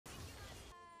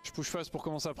Je push fast pour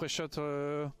commencer à pré-shot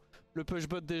le push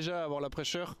bot déjà, avoir la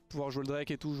pressure, pouvoir jouer le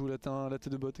Drake et tout, jouer la T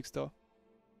de bot, etc.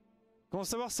 Comment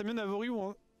savoir si c'est mieux Navori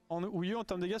ou Yu en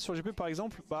termes de dégâts sur GP par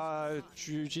exemple? Bah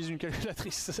tu utilises une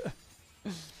calculatrice.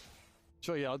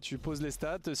 Tu regardes, tu poses les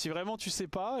stats. Si vraiment tu sais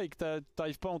pas et que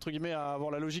t'arrives pas entre guillemets à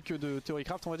avoir la logique de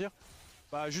Theorycraft on va dire,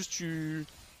 bah juste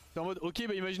t'es en mode ok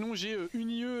bah imaginons j'ai une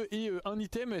IE et un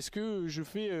item, est-ce que je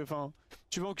fais... Enfin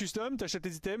tu vas en custom, t'achètes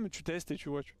les items, tu testes et tu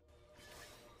vois.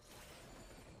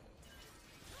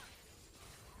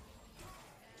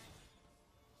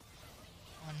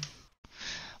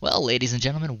 Well, ladies and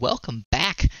gentlemen, welcome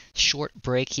back. Short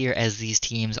break here as these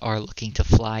teams are looking to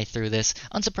fly through this.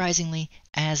 Unsurprisingly,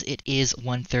 as it is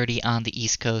 1:30 on the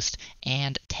East Coast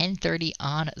and 10:30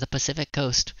 on the Pacific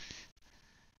Coast.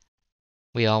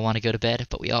 We all want to go to bed,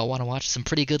 but we all want to watch some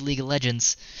pretty good League of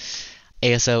Legends.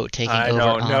 ASO taking over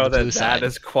on the blue side. That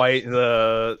is quite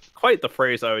the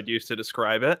phrase I would use to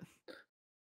describe it.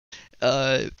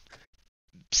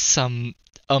 Some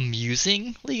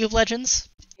amusing League of Legends.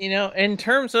 You know, in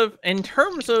terms of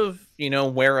you know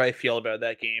where I feel about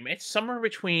that game, it's somewhere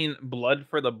between Blood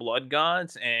for the Blood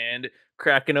Gods and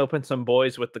cracking open some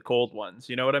boys with the cold ones.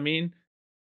 You know what I mean?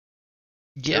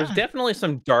 Yeah. There's definitely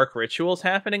some dark rituals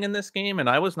happening in this game, and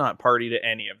I was not party to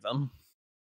any of them.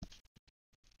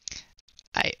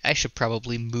 I should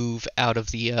probably move out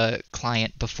of the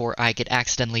client before I get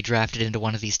accidentally drafted into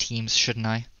one of these teams, shouldn't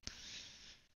I?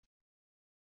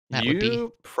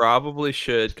 You probably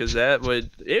should, because it would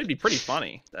be pretty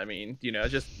funny. I mean, you know,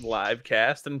 just live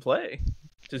cast and play.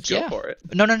 Just go for it.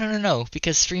 No,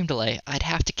 because stream delay. I'd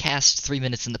have to cast 3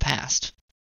 minutes in the past.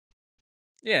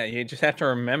 Yeah, you just have to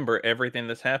remember everything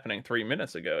that's happening 3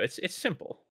 minutes ago. It's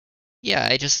simple. Yeah,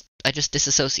 I just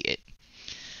disassociate.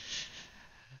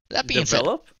 That being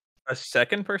Develop a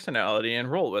second personality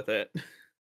and roll with it.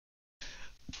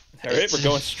 All right, we're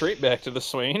going straight back to the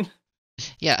Swain.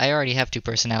 Yeah, I already have 2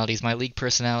 personalities, my league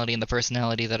personality and the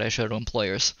personality that I show to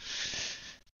employers.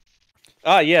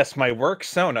 Ah, yes, my work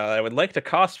Sona. I would like to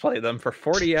cosplay them for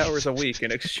 40 hours a week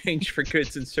in exchange for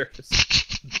goods and services.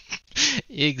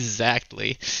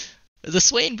 Exactly. The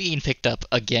Swain being picked up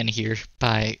again here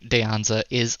by Anza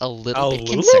is a little bit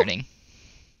concerning.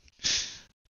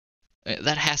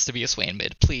 That has to be a Swain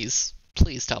mid. Please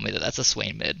tell me that that's a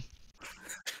Swain mid.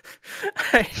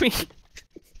 I mean...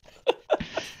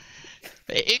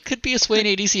 It could be a Swain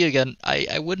ADC again.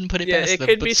 I wouldn't put it past them.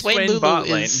 It could be Swain bot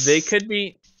lane. They could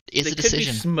be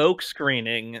smoke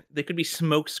screening. They could be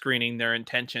smoke screening their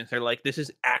intentions. They're like, this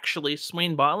is actually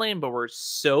Swain bot lane, but we're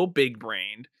so big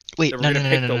brained. Wait, that we're gonna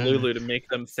pick the Lulu to make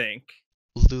them think.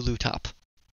 Lulu top.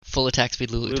 Full attack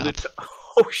speed Lulu top.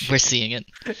 Oh shit. We're seeing it.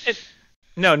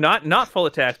 No, not full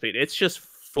attack speed. It's just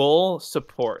full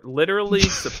support. Literally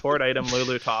support item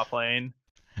Lulu top lane.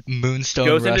 Moonstone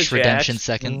goes rush into redemption Jax,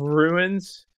 second.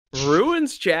 Ruins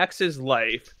Jax's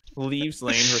life. Leaves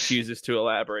lane, refuses to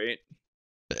elaborate.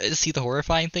 See, the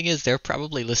horrifying thing is they're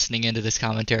probably listening into this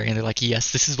commentary and they're like,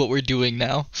 yes, this is what we're doing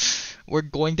now. We're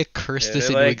going to curse this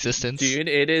into existence. Dude,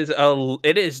 it is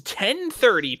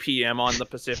 10:30 p.m. on the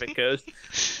Pacific Coast.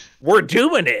 We're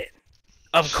doing it.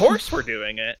 Of course we're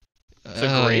doing it.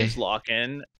 So Graves lock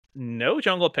in. No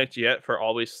jungle picked yet for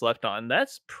Always Slept On.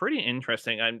 That's pretty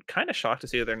interesting. I'm kind of shocked to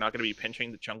see that they're not going to be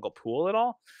pinching the jungle pool at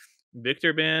all.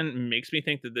 Victor ban makes me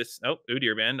think that this... Oh,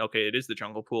 Udyr ban. Okay, it is the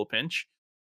jungle pool pinch.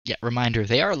 Yeah, reminder,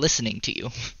 they are listening to you.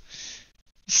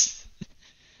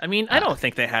 I mean, I don't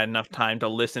think they had enough time to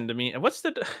listen to me. What's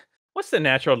the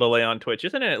natural delay on Twitch?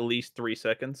 Isn't it at least 3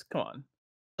 seconds? Come on.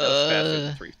 That's faster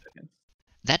than 3 seconds.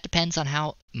 That depends on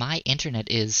how my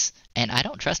internet is, and I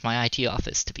don't trust my IT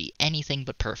office to be anything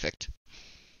but perfect.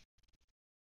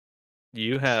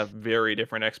 You have very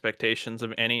different expectations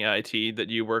of any IT that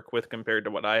you work with compared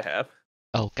to what I have.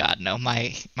 Oh god, no.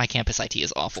 My campus IT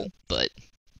is awful, but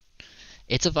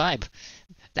it's a vibe.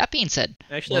 That being said,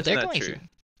 actually,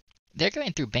 they're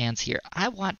going through bans here. I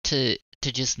want to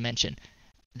just mention,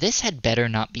 this had better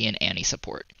not be an Annie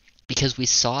support, because we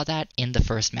saw that in the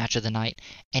first match of the night,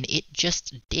 and it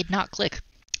just did not click.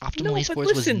 Optimal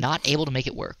Esports was not able to make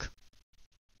it work.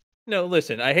 No,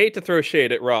 listen, I hate to throw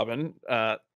shade at Robin,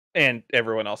 and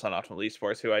everyone else on Optimal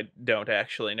Esports who I don't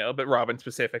actually know, but Robin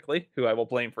specifically, who I will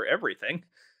blame for everything.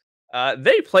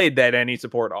 They played that Annie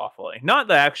support awfully. Not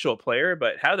the actual player,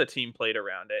 but how the team played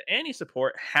around it. Annie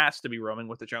support has to be roaming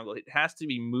with the jungle. It has to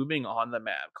be moving on the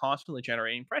map, constantly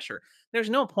generating pressure. There's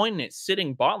no point in it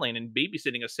sitting bot lane and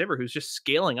babysitting a Sivir who's just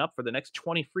scaling up for the next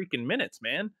 20 freaking minutes,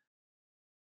 man.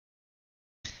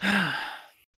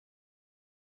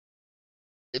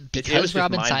 Because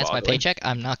Robin signs my paycheck,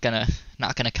 I'm not gonna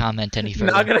comment any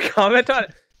further. Not gonna comment on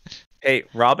it. Hey,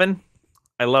 Robin,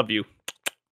 I love you.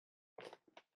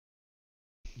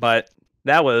 But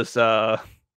that was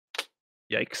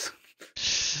yikes.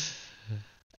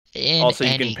 In Also, you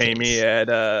any can pay me case.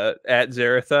 at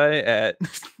Zarathai at.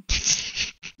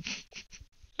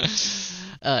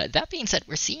 That being said,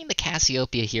 we're seeing the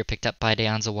Cassiopeia here picked up by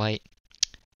Anza White.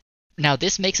 Now,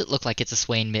 this makes it look like it's a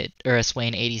Swain mid or a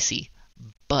Swain ADC,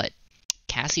 but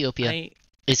Cassiopeia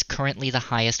is currently the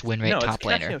highest win rate top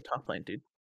laner. It's Cassio top lane, dude.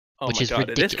 Oh which my is god,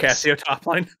 ridiculous. it is Cassio top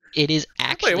lane. It is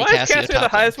actually Wait, why is Cassio the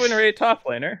top highest lane. win rate top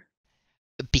laner?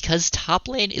 Because top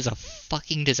lane is a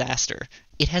fucking disaster.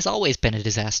 It has always been a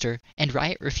disaster, and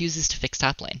Riot refuses to fix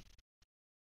top lane.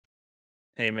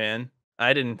 Hey man,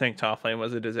 I didn't think top lane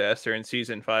was a disaster in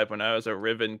Season 5 when I was a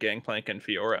Riven, Gangplank, and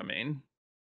Fiora main.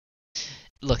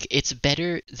 Look, it's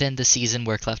better than the season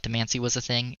where Kleptomancy was a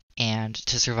thing, and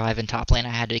to survive in top lane I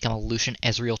had to become a Lucian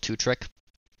Ezreal 2-trick.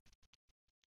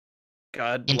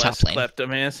 God in bless top lane.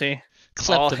 Kleptomancy.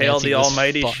 Kleptomancy All hail the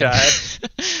almighty fun. Shy.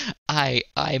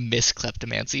 I miss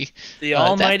Kleptomancy. The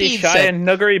almighty Shy said, and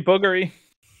Nuggery Boogery.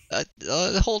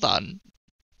 Hold on.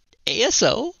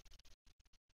 ASO?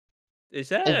 Is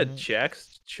that a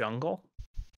Jack's jungle?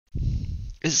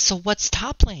 So what's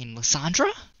top lane, Lissandra?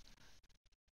 You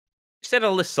said a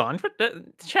Lissandra?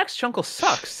 Jack's jungle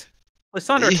sucks.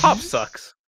 Lissandra top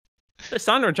sucks.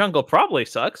 Lissandra jungle probably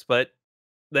sucks, but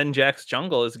then Jack's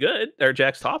jungle is good, or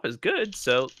Jack's top is good,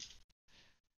 so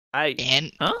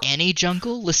any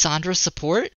jungle, Lissandra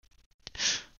support?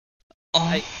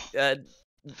 Oh. I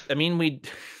mean, we...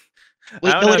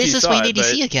 Wait, no, it is a Swain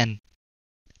ADC again.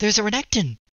 There's a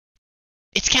Renekton.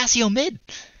 It's Cassio mid.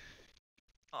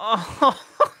 Oh,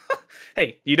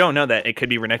 hey, you don't know that. It could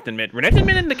be Renekton mid. Renekton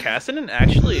mid into Kassadin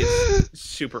actually is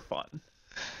super fun.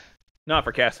 Not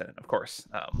for Kassadin, of course.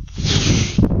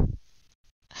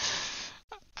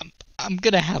 I'm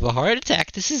gonna have a heart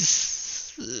attack. This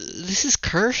is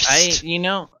cursed.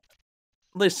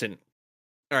 Listen.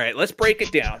 All right, let's break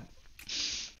it down.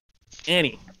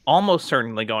 Annie, almost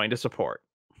certainly going to support.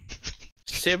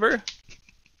 Sivir,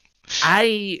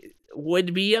 I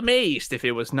would be amazed if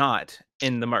it was not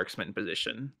in the marksman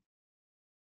position.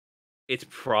 It's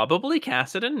probably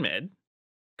Kassadin mid,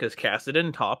 because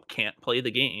Kassadin top can't play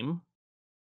the game,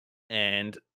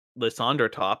 and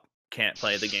Lissandra top can't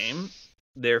play the game.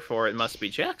 Therefore, it must be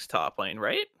Jack's top lane,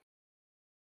 right?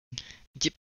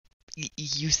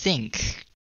 You think?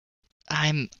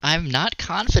 I'm not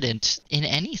confident in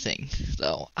anything,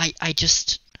 though. I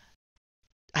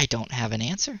don't have an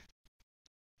answer.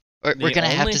 We're gonna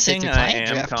have to sit through client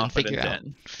draft and figure out.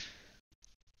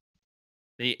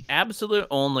 The absolute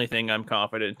only thing I'm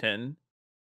confident in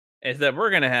is that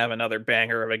we're gonna have another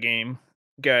banger of a game,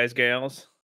 guys, gals.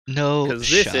 No, because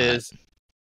this is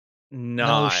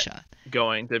not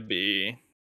going to be.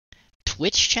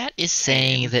 Twitch chat is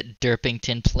saying that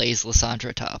Derpington plays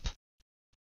Lissandra top.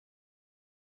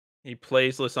 He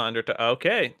plays Lissandra top.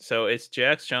 Okay, so it's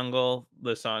Jack's jungle,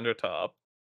 Lissandra top.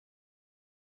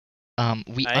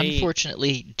 We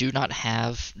unfortunately do not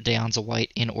have Anza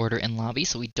White in order in lobby,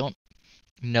 so we don't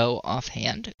know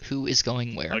offhand who is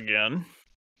going where. Again.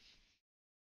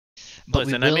 But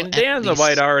listen, I mean, Anza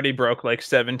White already broke like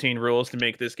 17 rules to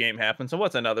make this game happen, so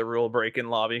what's another rule break in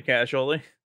lobby casually?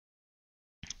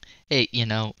 Hey,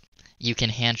 you can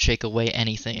handshake away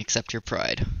anything except your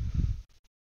pride.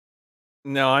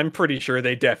 No, I'm pretty sure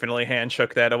they definitely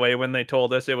handshook that away when they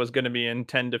told us it was going to be in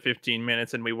 10 to 15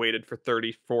 minutes, and we waited for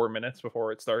 34 minutes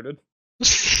before it started.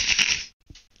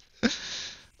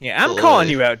 Yeah, I'm calling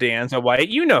you out, Anza White.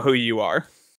 You know who you are.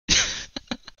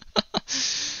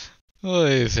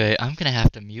 Oy vey, I'm gonna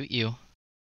have to mute you.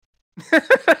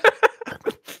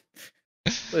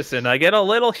 Listen, I get a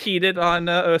little heated on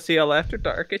OCL After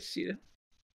Dark. It's you.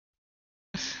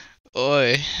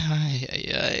 Oi,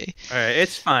 Alright,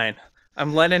 it's fine.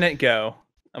 I'm letting it go.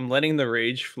 I'm letting the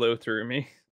rage flow through me.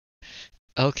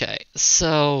 Okay,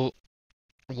 so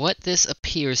what this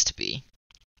appears to be,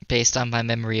 based on my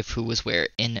memory of who was where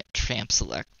in Tramp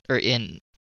Select or in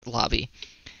lobby,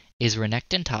 is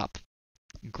Renekton top,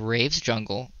 Graves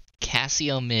jungle,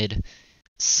 Cassio mid,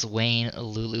 Swain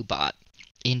Lulu bot,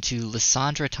 into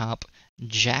Lissandra top,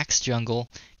 Jax jungle,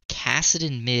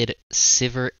 Kassadin mid,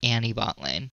 Sivir Annie bot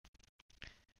lane.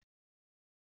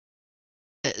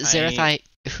 Zarathai,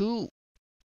 who...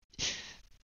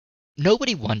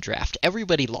 Nobody won draft.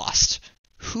 Everybody lost.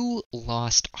 Who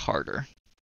lost harder?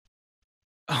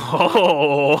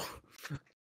 Oh...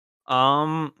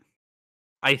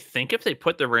 I think if they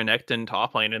put the Renekton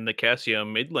top lane in the Cassio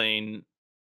mid lane,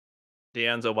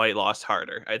 Anza White lost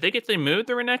harder. I think if they moved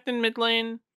the Renekton mid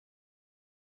lane,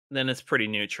 then it's pretty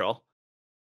neutral.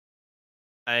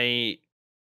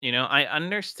 I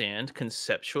understand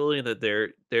conceptually that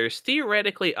there's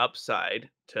theoretically upside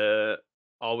to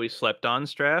always slept on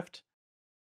draft,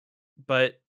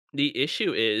 but the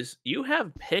issue is you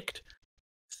have picked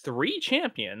 3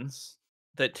 champions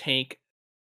that take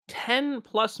 10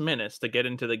 plus minutes to get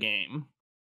into the game.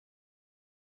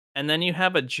 And then you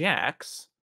have a Jax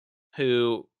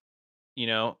who,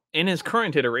 in his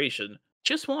current iteration,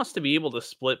 just wants to be able to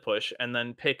split push and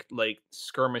then pick like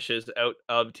skirmishes out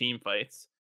of team fights.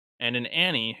 And an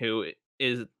Annie who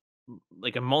is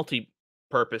like a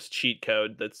multi-purpose cheat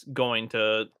code that's going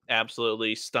to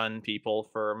absolutely stun people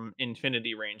from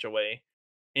infinity range away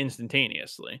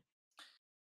instantaneously.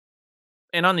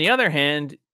 And on the other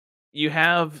hand, you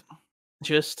have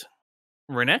just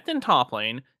Renekton top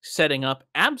lane setting up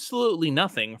absolutely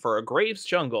nothing for a Graves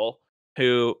jungle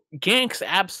who ganks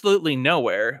absolutely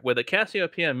nowhere with a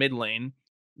Cassiopeia mid lane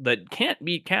that can't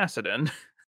beat Kassadin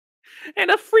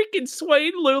and a freaking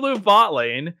Swain Lulu bot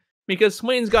lane because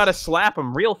Swain's got to slap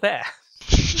him real fast.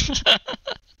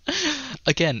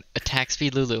 Again, attack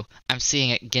speed Lulu. I'm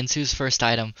seeing it. Ginsu's first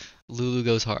item. Lulu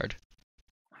goes hard.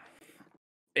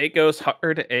 It goes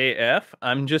hard AF.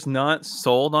 I'm just not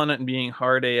sold on it being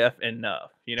hard AF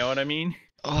enough. You know what I mean?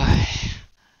 Oh,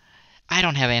 I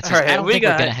don't have answers. Right, I don't think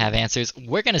we're going to have answers.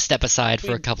 We're going to step aside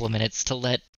for a couple of minutes to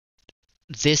let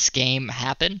this game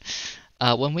happen.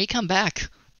 When we come back,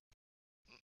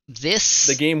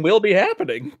 the game will be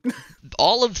happening.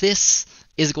 All of this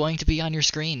is going to be on your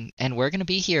screen, and we're going to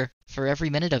be here for every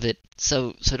minute of it.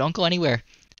 So don't go anywhere.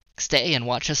 Stay and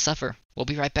watch us suffer. We'll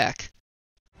be right back.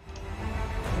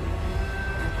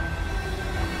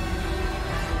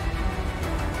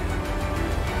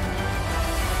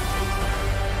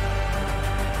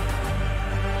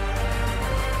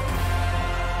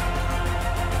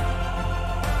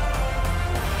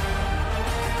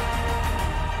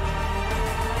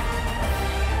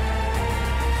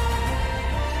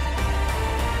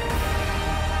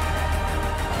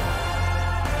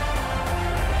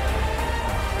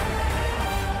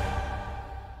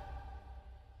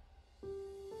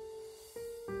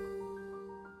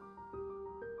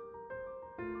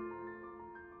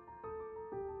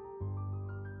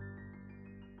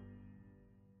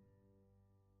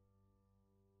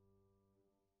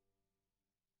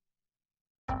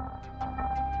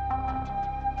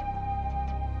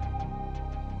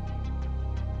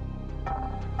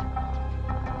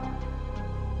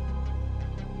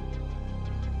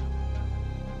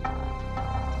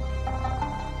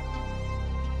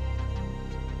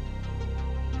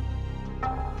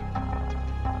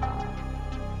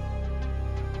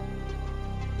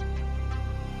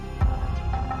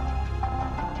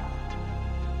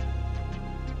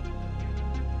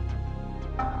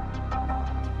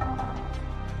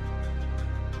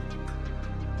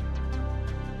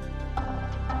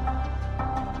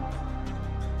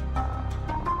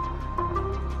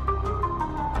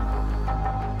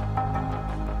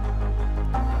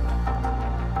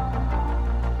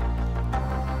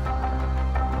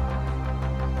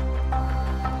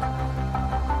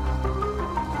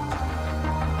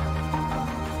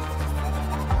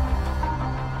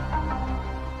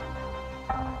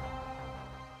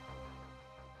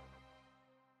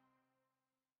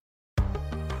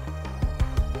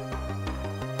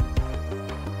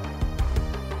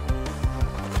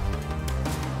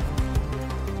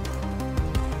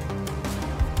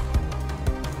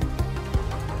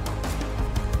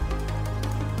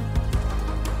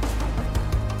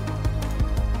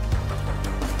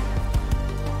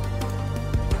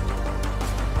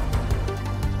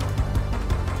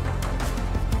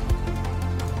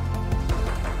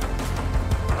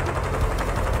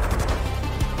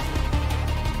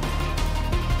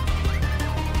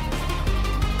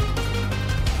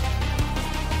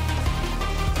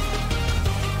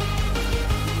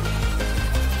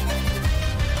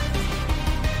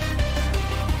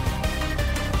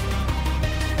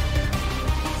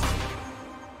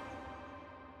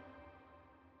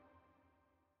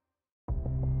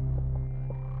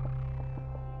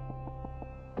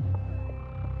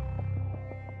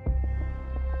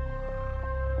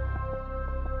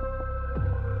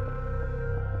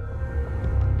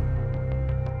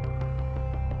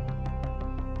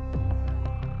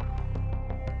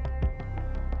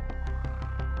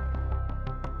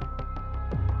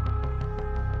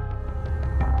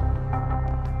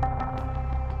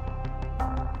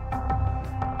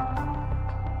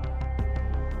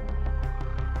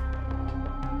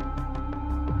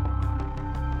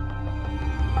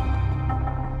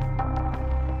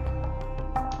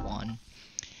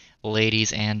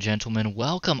 Ladies and gentlemen,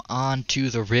 welcome on to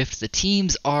the Rift. The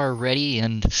teams are ready,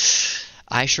 and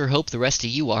I sure hope the rest of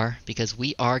you are, because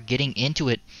we are getting into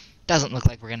it. Doesn't look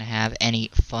like we're going to have any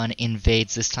fun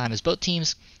invades this time, as both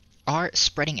teams are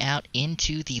spreading out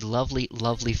into the lovely,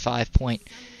 lovely 5-point.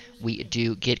 We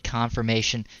do get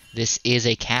confirmation. This is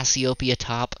a Cassiopeia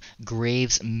top,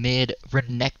 Graves mid,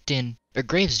 Renekton, or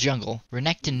Graves jungle,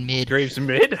 Renekton mid. Graves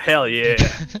mid? Hell yeah.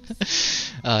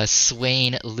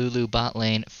 Swain, Lulu bot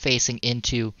lane, facing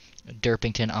into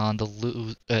Derpington on the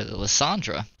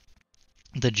Lissandra.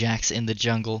 The Jax in the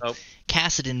jungle. Oh.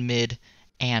 Kassadin mid,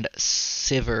 and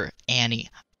Sivir Annie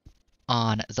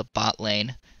on the bot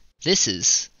lane. This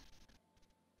is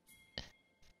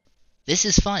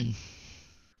fun.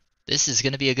 This is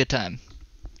going to be a good time.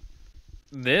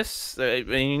 I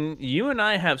mean, you and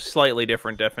I have slightly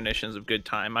different definitions of good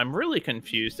time. I'm really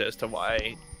confused as to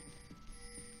why,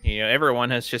 everyone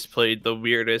has just played the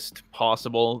weirdest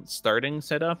possible starting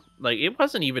setup. Like, it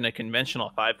wasn't even a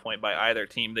conventional 5-point by either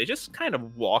team. They just kind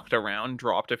of walked around,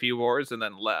 dropped a few wars, and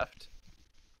then left.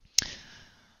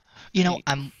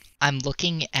 I'm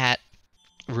looking at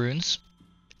runes,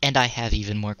 and I have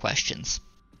even more questions.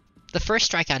 The first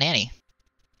strike on Annie.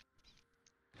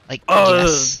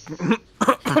 Yes.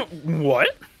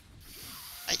 What?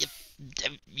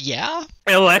 Yeah.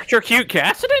 Electrocute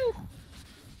Kassadin?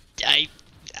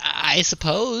 I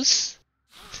suppose.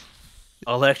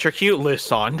 Electrocute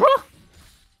Lissandra?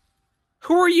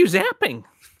 Who are you zapping?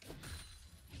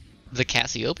 The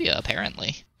Cassiopeia,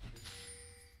 apparently.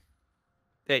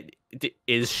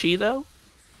 Is she, though?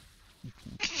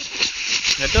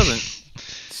 That doesn't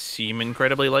seem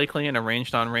incredibly likely in a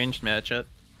ranged-on-ranged matchup.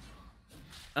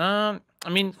 I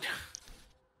mean,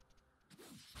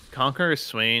 Conqueror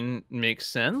Swain makes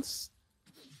sense.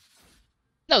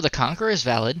 No, the Conqueror is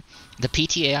valid. The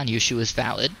PTA on Yushu is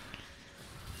valid.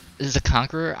 The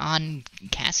Conqueror on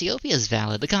Cassiopeia is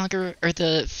valid. The Conqueror, or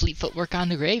the Fleet Footwork on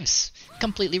the Graves,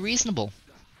 completely reasonable.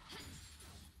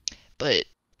 But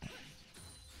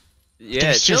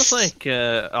yeah, it feels like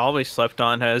Always Slept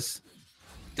On has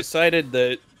decided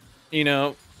that,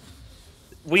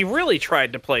 we really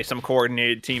tried to play some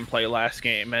coordinated team play last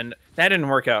game, and that didn't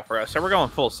work out for us, so we're going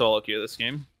full solo queue this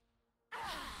game.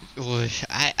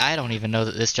 I don't even know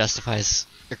that this justifies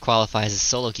or qualifies as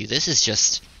solo queue. This is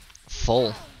just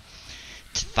full.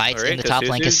 Fights in the top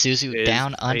lane. Kasuzu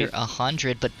down under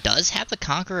 100, but does have the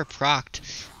Conqueror procced.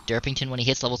 Derpington, when he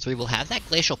hits level 3, will have that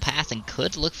Glacial Path and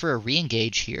could look for a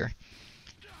re-engage here.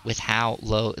 With how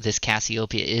low this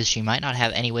Cassiopeia is, she might not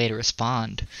have any way to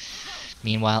respond.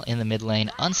 Meanwhile, in the mid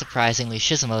lane, unsurprisingly,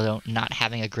 Shizumoto not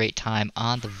having a great time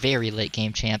on the very late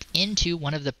game champ into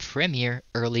one of the premier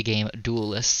early game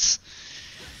duelists.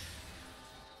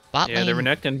 Bot lane, the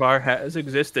Renekton bar has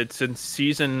existed since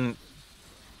season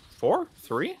 4?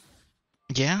 3?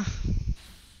 Yeah.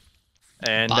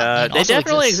 And they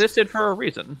definitely existed for a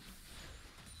reason.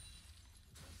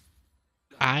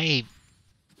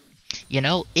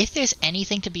 If there's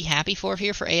anything to be happy for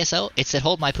here for ASO, it's that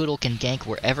Hold My Poodle can gank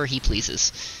wherever he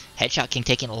pleases. Headshot King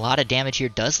taking a lot of damage here,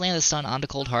 does land the stun onto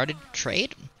Cold Hearted.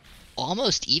 Trade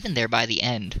almost even there by the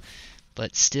end,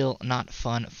 but still not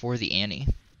fun for the Annie.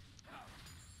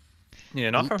 Yeah,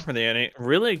 not fun for the Annie.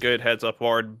 Really good heads up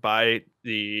ward by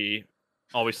the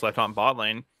Always Slept On bot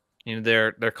lane.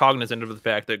 They're cognizant of the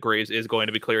fact that Graves is going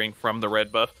to be clearing from the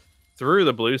red buff through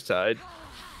the blue side,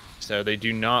 so they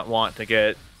do not want to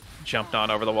get jumped on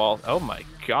over the wall. Oh my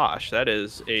gosh, that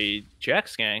is a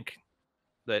Jax gank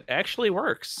that actually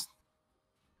works.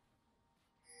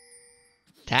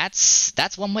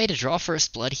 That's one way to draw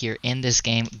first blood here in this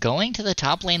game. Going to the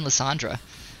top lane Lissandra.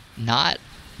 Not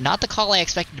the call I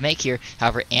expected to make here.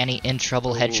 However, Annie in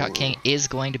trouble. Headshot King is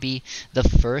going to be the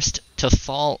first to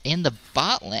fall in the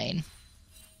bot lane.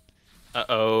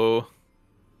 Uh-oh.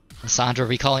 Lissandra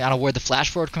recalling on a ward. The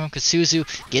flash forward from Kasuzu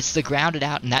gets the grounded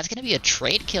out, and that's going to be a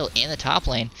trade kill in the top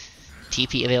lane.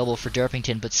 TP available for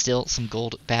Derpington, but still some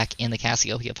gold back in the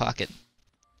Cassiopeia pocket.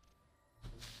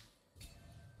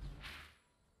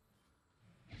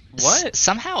 What?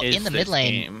 Somehow in the mid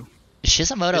lane,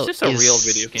 Shizumoto is a real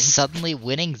video game? Suddenly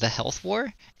winning the health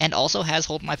war, and also has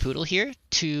Hold My Poodle here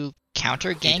to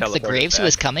counter gank the Graves who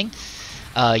is coming.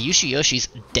 Yoshi's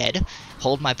dead.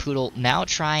 Hold My Poodle now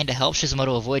trying to help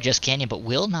Shizumoto avoid Just Canyon, but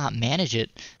will not manage it.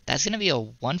 That's going to be a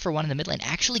 1-for-1 in the mid lane.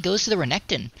 Actually goes to the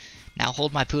Renekton. Now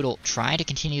Hold My Poodle trying to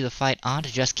continue the fight onto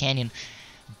Just Canyon,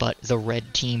 but the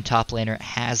red team top laner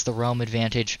has the roam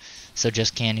advantage, so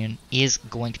Just Canyon is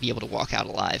going to be able to walk out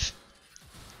alive.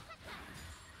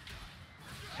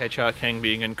 Headshot King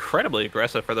being incredibly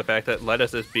aggressive for the fact that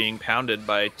Lettuce is being pounded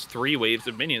by 3 waves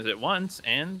of minions at once,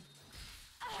 and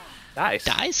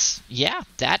Dies? Yeah,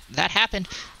 that happened.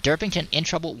 Derpington in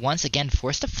trouble once again,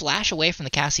 forced to flash away from the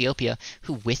Cassiopeia,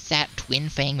 who with that Twin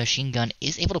Fang machine gun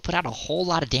is able to put out a whole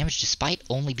lot of damage despite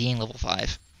only being level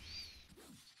 5.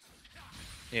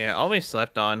 Yeah, always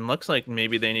slept on. Looks like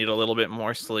maybe they need a little bit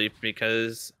more sleep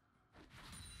because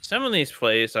some of these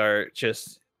plays are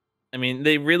just... I mean,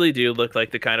 they really do look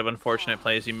like the kind of unfortunate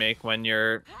plays you make when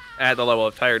you're at the level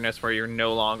of tiredness where you're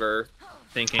no longer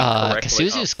thinking correctly.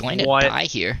 Kasuzu's going to die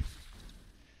here.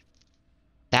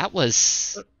 That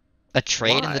was a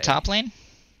trade in the top lane?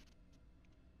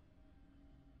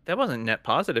 That wasn't net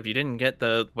positive. You didn't get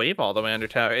the wave all the way under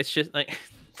tower. It's just like...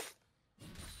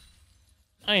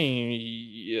 I'm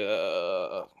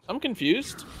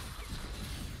confused.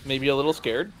 Maybe a little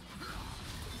scared.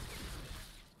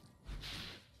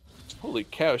 Holy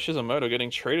cow, Shizumoto getting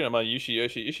traded on by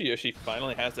Yoshiyoshi. Yoshiyoshi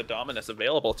finally has the dominance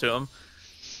available to him.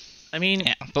 I mean...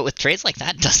 Yeah, but with trades like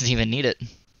that, doesn't even need it.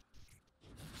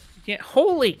 Yeah,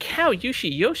 holy cow,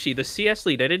 Yoshiyoshi, the CS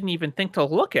lead. I didn't even think to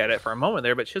look at it for a moment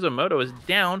there, but Shizumoto is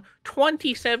down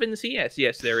 27 CS.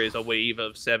 Yes, there is a wave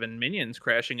of 7 minions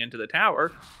crashing into the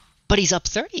tower. But he's up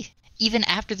 30, even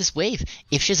after this wave.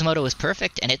 If Shizumoto is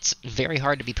perfect, and it's very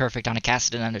hard to be perfect on a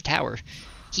Kassadin under tower,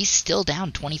 he's still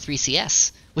down 23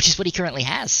 CS, which is what he currently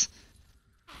has.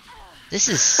 This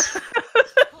is...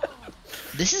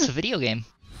 this is a video game.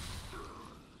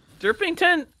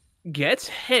 Derpington gets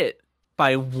hit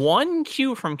by 1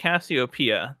 Q from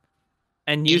Cassiopeia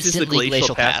and uses Instantly the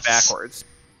glacial path backwards.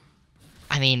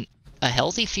 I mean, a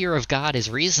healthy fear of God is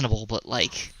reasonable, but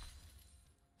like...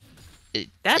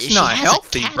 That's not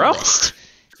healthy, bro.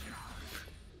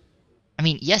 I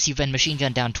mean, yes, you've been machine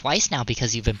gunned down twice now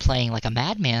because you've been playing like a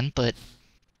madman, but...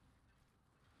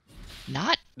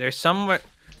 not... There's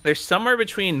somewhere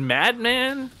between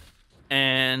madman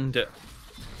and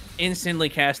instantly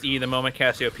cast E the moment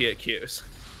Cassiopeia Qs.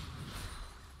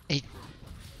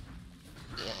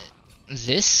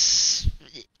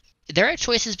 There are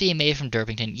choices being made from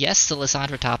Derpington. Yes, the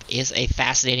Lissandra top is a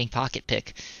fascinating pocket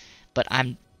pick, but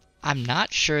I'm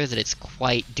not sure that it's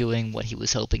quite doing what he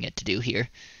was hoping it to do here.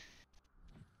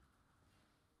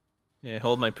 Yeah,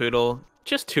 hold my poodle.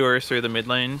 Just tours through the mid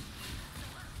lane.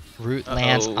 Root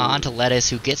lands onto Lettuce,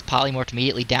 who gets polymorphed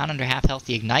immediately, down under half health.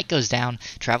 The Ignite goes down.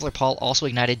 Traveler Paul also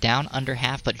ignited, down under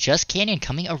half, but just Canyon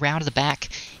coming around the back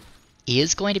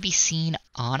is going to be seen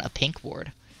on a pink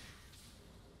ward.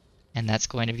 And that's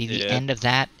going to be the end of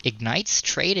that. Ignites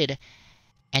traded,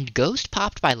 and Ghost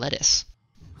popped by Lettuce.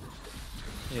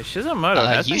 Yeah, Shizumoto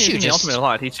has been using the ultimate a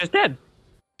lot. He's just dead.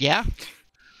 Yeah.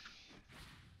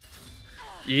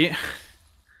 Yeah.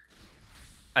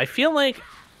 I feel like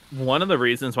one of the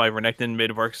reasons why Renekton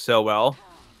mid works so well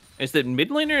is that mid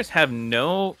laners have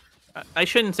no... I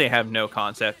shouldn't say have no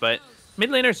concept, but mid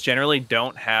laners generally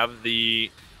don't have the...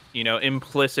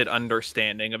 implicit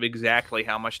understanding of exactly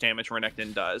how much damage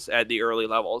Renekton does at the early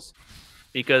levels.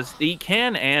 Because he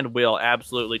can and will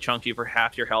absolutely chunk you for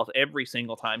half your health every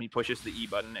single time he pushes the E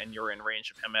button and you're in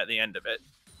range of him at the end of it.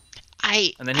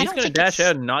 And then he's going to dash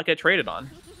out and not get traded on.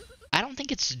 I don't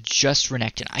think it's just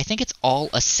Renekton. I think it's all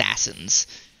assassins.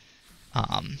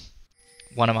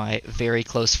 One of my very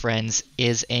close friends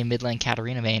is a mid lane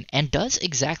Katarina main and does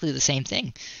exactly the same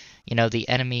thing. The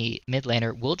enemy mid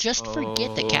laner will just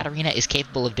forget that Katarina is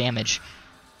capable of damage.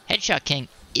 Headshot King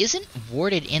isn't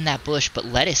warded in that bush, but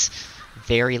Lettuce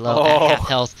very low at half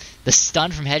health. The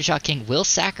stun from Headshot King will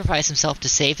sacrifice himself to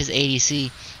save his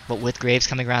ADC, but with Graves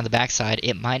coming around the backside,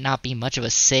 it might not be much of a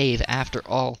save after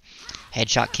all.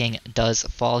 Headshot King does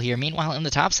fall here. Meanwhile, in the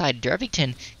top side,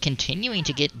 Derpington continuing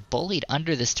to get bullied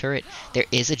under this turret. There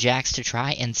is a Jax to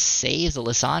try and save the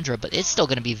Lissandra, but it's still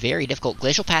going to be very difficult.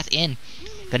 Glacial Path in.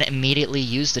 Going to immediately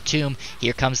use the Tomb.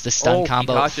 Here comes the stun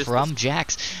combo from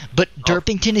Jax. But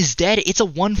Derpington is dead. It's a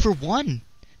 1-for-1.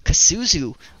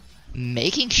 Kasuzu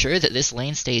making sure that this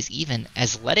lane stays even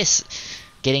as Lettuce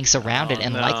getting surrounded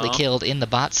and likely killed in the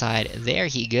bot side. There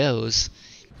he goes.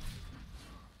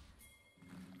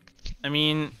 I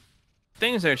mean,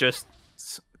 things are just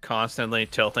constantly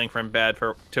tilting from bad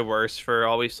to worse for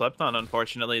all we slept on,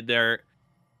 unfortunately. They're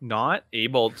not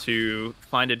able to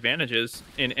find advantages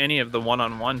in any of the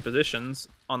one-on-one positions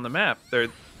on the map. Their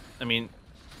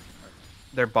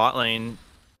bot lane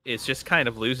is just kind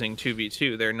of losing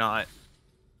 2v2. They're not...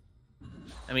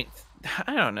 I mean,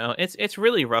 I don't know. It's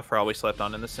really rough for all we slept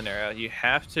on in this scenario. You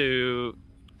have to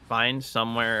find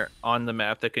somewhere on the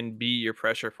map that can be your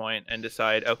pressure point and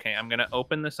decide, okay, I'm going to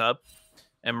open this up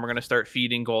and we're going to start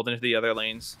feeding gold into the other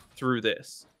lanes through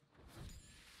this.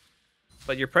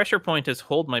 But your pressure point is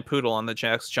hold my poodle on the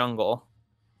Jax jungle.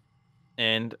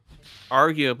 and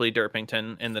arguably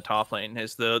Derpington in the top lane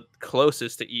is the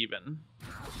closest to even.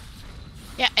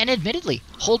 Yeah, and admittedly,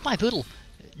 Hold My Poodle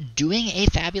doing a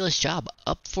fabulous job.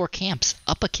 Up 4 camps,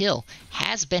 up a kill,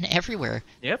 has been everywhere.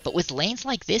 Yep. But with lanes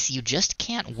like this, you just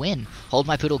can't win. Hold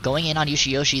My Poodle going in on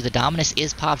Yoshiyoshi. The Dominus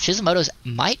is popped. Shizumoto's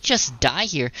might just die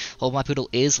here. Hold My Poodle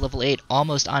is level 8,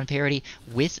 almost on parity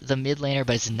with the mid laner,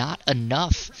 but it's not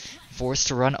enough. Forced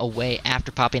to run away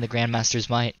after popping the Grandmaster's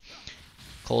might.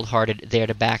 Cold-hearted there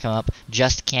to back him up.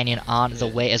 Just Canyon on the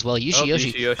way as well.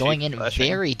 Yoshiyoshi going in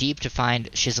very deep to find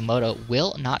Shizumoto.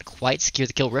 Will not quite secure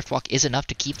the kill. Riftwalk is enough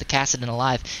to keep the Kassadin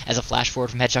alive. As a flash forward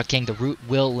from Hedgehog King, the root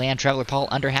will land. Traveler Paul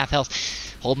under half health.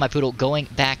 Hold My Poodle going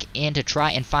back in to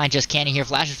try and find Just Canyon here.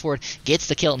 Flashes forward, gets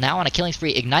the kill. Now on a killing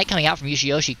spree. Ignite coming out from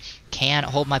Yoshiyoshi. Can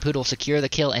Hold My Poodle secure the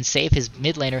kill and save his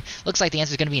mid laner? Looks like the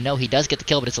answer is going to be no. He does get the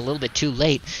kill, but it's a little bit too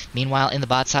late. Meanwhile, in the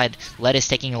bot side, Lettuce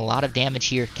taking a lot of damage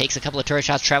here. Takes a couple of turret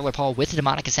shots. Traveler Paul with the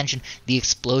Demonic Ascension. The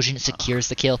explosion secures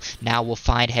the kill. Now we'll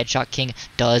find Hedgehog King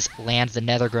does land the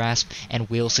Nether Grasp and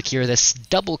will secure this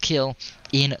double kill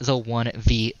in the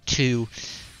 1v2.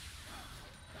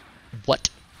 What?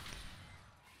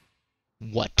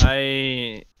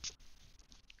 I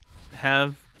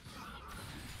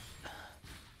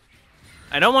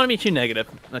don't want to be too negative,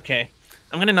 okay?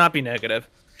 I'm going to not be negative.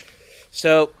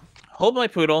 So, Hold My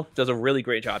Poodle does a really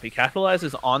great job. He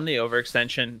capitalizes on the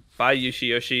overextension by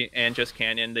Yoshiyoshi and Just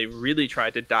Canyon. They really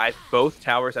tried to dive both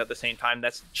towers at the same time.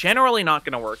 That's generally not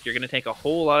going to work. You're going to take a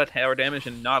whole lot of tower damage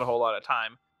and not a whole lot of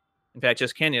time. In fact,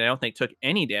 Just Canyon, I don't think, took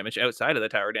any damage outside of the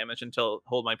tower damage until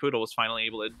Hold My Poodle was finally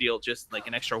able to deal just like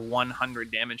an extra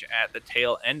 100 damage at the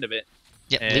tail end of it.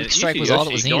 Yeah, Luke Strike was all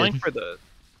that was needed.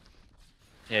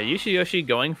 Yoshiyoshi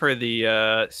going for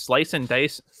the slice and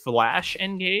dice flash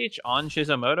engage on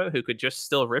Shizumoto, who could just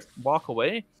still walk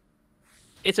away.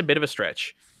 It's a bit of a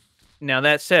stretch. Now,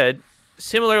 that said,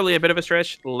 similarly a bit of a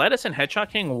stretch, Lettuce and Hedgehog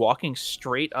King walking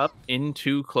straight up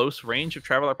into close range of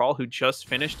Traveler Paul, who just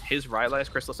finished his Rylai's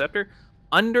Crystal Scepter,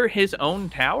 under his own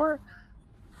tower.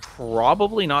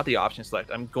 Probably not the option select.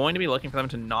 I'm going to be looking for them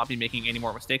to not be making any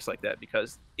more mistakes like that,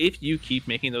 because if you keep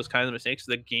making those kinds of mistakes,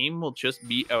 the game will just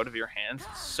be out of your hands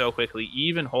so quickly.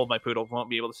 Even Hold My Poodle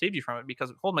won't be able to save you from it,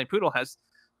 because Hold My Poodle has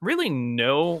really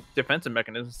no defensive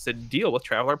mechanisms to deal with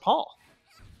Traveler Paul.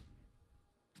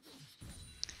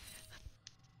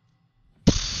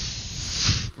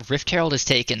 Rift Herald is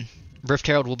taken. Rift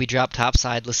Herald will be dropped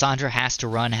topside. Lissandra has to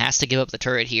run, has to give up the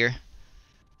turret here.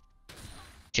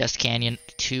 Just Canyon,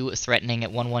 too threatening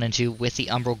at 1-1 and 2 with the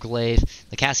Umbral Glaive.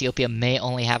 The Cassiopeia may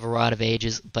only have a Rod of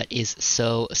Ages, but is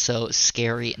so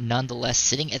scary. Nonetheless,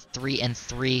 sitting at 3 and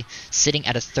 3, sitting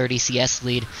at a 30 CS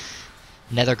lead.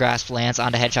 Nether Grasp lands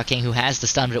onto Hedgehog King, who has the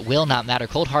stun, but it will not matter.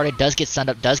 Cold-Hearted does get stunned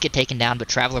up, does get taken down, but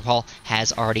Traveler Paul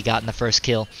has already gotten the first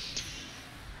kill.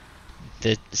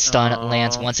 The stun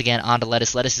lands once again onto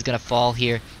Lettuce. Lettuce is going to fall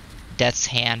here. Death's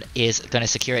Hand is going to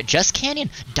secure it. Just Canyon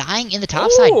dying in the top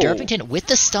side. Derpington with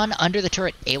the stun under the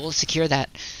turret, able to secure that.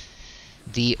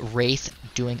 The Wraith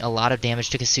doing a lot of damage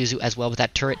to Kasuzu as well with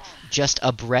that turret. Just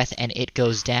a breath and it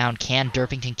goes down. Can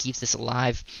Derpington keep this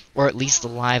alive? Or at least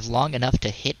alive long enough to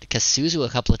hit Kasuzu a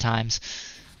couple of times?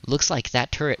 Looks like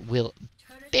that turret will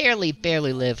barely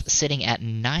live, sitting at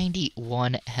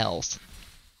 91 health.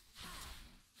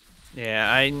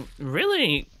 Yeah, I'm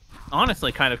really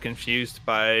honestly kind of confused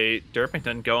by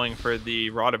Derpington going for the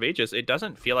Rod of Ages. It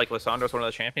doesn't feel like Lissandra's one of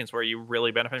the champions where you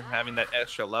really benefit from having that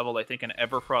extra level. I think an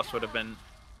Everfrost would have been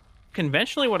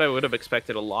conventionally what I would have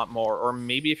expected a lot more, or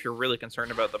maybe if you're really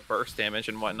concerned about the burst damage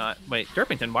and whatnot. Wait,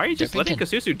 Derpington, why are you just letting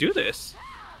Kasuzu do this?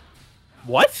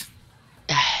 What?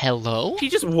 Hello? He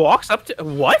just walks up to...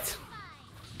 What?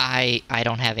 I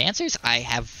don't have answers. I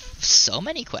have so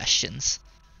many questions.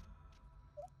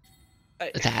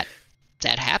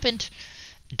 That happened.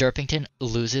 Derpington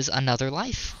loses another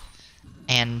life.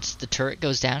 And the turret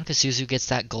goes down. Kasuzu gets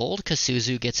that gold.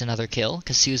 Kasuzu gets another kill.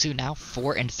 Kasuzu now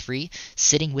 4 and 3,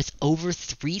 sitting with over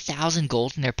 3,000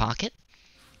 gold in their pocket.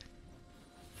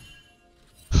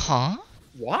 Huh?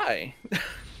 Why?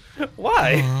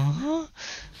 Why? Huh?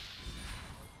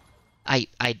 I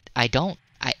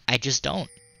just don't.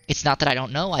 It's not that I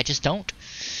don't know, I just don't.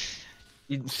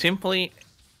 You simply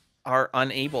are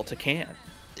unable to can.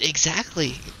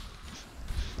 Exactly.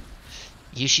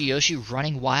 Yoshiyoshi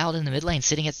running wild in the mid lane,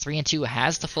 sitting at 3 and 2,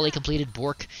 has the fully completed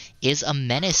Bork, is a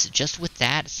menace just with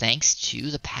that, thanks to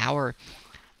the power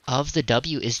of the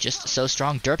W is just so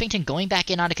strong. Derpington going back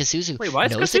in onto Kasuzu. Wait, why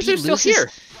is Kasuzu still here?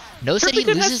 Knows that he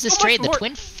loses this trade. The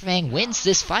Twin Fang wins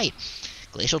this fight.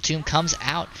 Glacial Tomb comes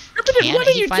out. Derpington, what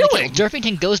are you doing?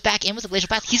 Derpington goes back in with the Glacial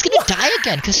Path. He's going to die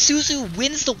again because Suzu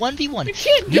wins the 1v1. You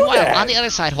can't do Meanwhile, that. on the other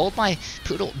side, Hold My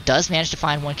Poodle does manage to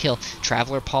find 1 kill.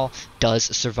 Traveler Paul does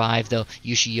survive, though.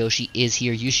 Yoshi is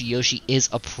here. Yoshi is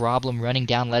a problem running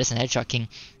down Lettuce and Headshot King.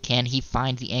 Can he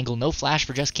find the angle? No flash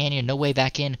for Just Canyon. No way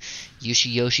back in.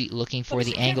 Yoshi looking for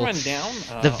the angle.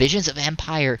 The Visions of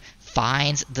Empire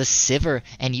finds the Sivir,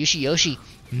 and Yoshi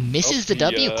misses the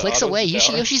W, clicks away.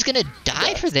 Yoshi's gonna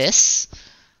die for this.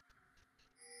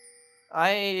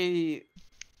 Kasuzu's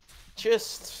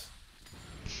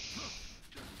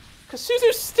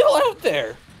still out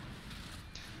there.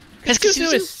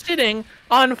 Kasuzu is sitting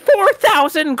on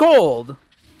 4,000 gold.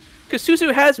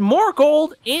 Kasuzu has more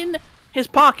gold in his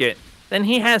pocket than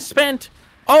he has spent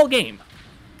all game.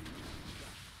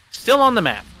 Still on the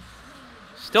map.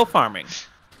 Still farming.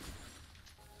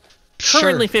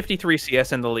 Currently 53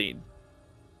 CS in the lead.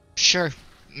 Sure.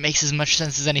 Makes as much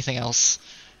sense as anything else.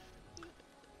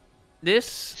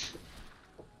 This...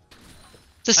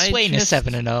 The Swain is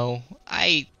 7-0.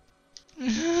 I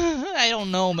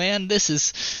don't know, man. This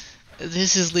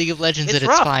is League of Legends at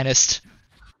its finest.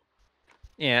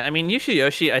 Yeah, I mean,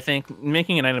 Yoshi, I think,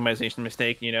 making an itemization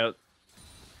mistake, you know,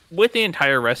 with the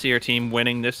entire rest of your team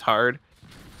winning this hard,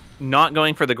 not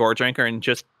going for the Gore Drinker and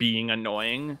just being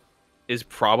annoying is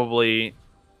probably,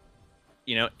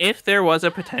 you know, if there was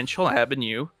a potential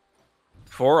avenue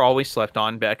for Always Slept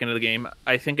On back into the game,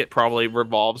 I think it probably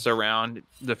revolves around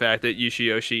the fact that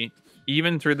Yoshi,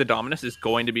 even through the Dominus, is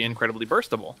going to be incredibly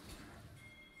burstable.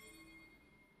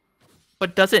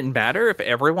 But does it matter if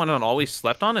everyone on Always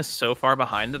Slept On is so far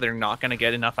behind that they're not going to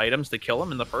get enough items to kill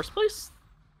him in the first place?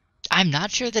 I'm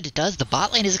not sure that it does. The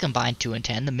bot lane is a combined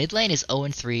 2-10. The mid lane is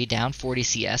 0-3, down 40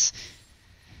 CS.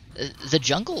 The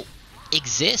jungle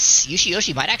exists.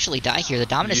 Yoshi might actually die here. The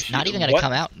Dominus not even going to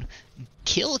come out.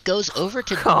 Kill goes over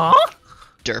to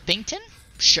Derpington?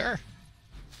 Sure.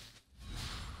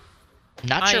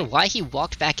 Not sure why he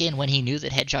walked back in when he knew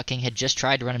that Headshot King had just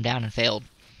tried to run him down and failed.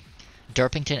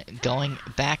 Derpington going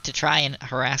back to try and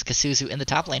harass Kasuzu in the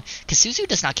top lane. Kasuzu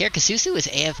does not care. Kasuzu is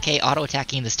AFK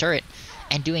auto-attacking this turret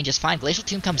and doing just fine. Glacial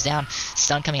Tomb comes down,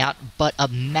 stun coming out, but a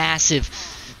massive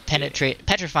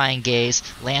petrifying gaze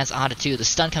lands onto 2. The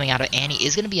stun coming out of Annie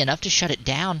is going to be enough to shut it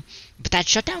down, but that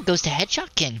shutdown goes to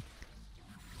Headshot King.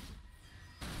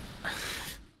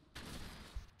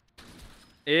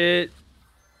 It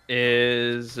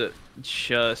is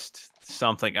just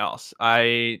something else.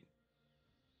 I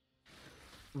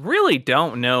really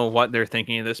don't know what they're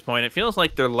thinking at this point. It feels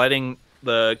like they're letting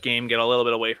the game get a little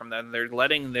bit away from them. They're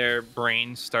letting their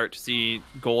brains start to see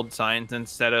gold signs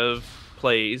instead of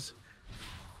plays.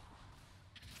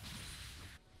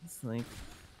 It's like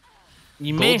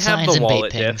you may have the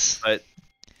wallet diff, but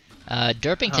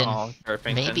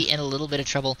Derpington may be in a little bit of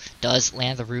trouble. Does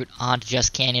land the root onto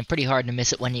Just Canyon. Pretty hard to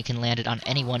miss it when you can land it on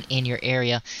anyone in your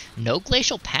area. No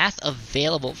Glacial Path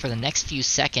available for the next few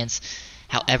seconds.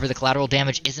 However, the collateral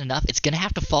damage isn't enough. It's going to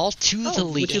have to fall to the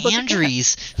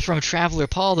Leandries from Traveler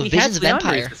Paul, the Visions of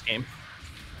Empire. This game.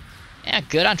 Yeah,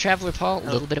 good on Traveler Paul. A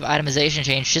little bit of itemization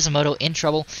change. Shizumoto in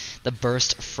trouble. The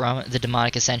burst from the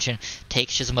Demonic Ascension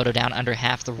takes Shizumoto down under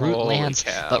half. The root lands,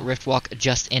 but Riftwalk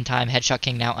just in time. Headshot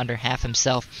King now under half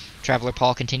himself. Traveler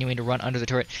Paul continuing to run under the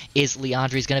turret. Is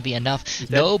Leandries going to be enough?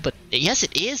 No, but yes,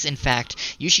 it is, in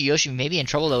fact. Yoshi may be in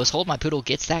trouble, though, as Hold My Poodle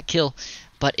gets that kill.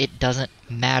 But it doesn't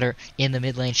matter in the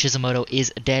mid lane. Shizumoto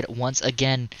is dead once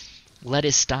again.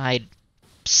 Lettuce died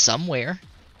somewhere.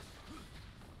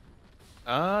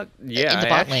 Yeah, I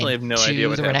actually have no idea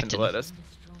what happened to Lettuce.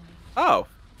 Oh.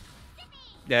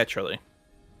 Naturally.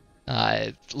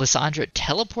 Lysandra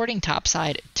teleporting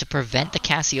topside to prevent the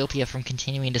Cassiopeia from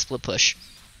continuing to split push.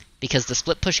 Because the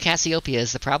split push Cassiopeia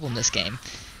is the problem this game.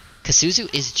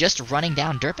 Kasuzu is just running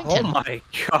down Derpington. Oh my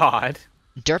god.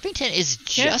 Derpington is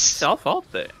just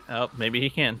self-ult it. Oh, maybe he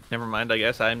can. Never mind. I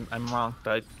guess I'm wrong.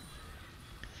 But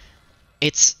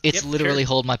it's literally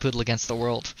Hold My Poodle against the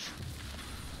world.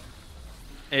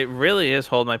 It really is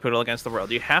Hold My Poodle against the world.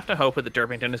 You have to hope that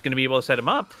Derpington is going to be able to set him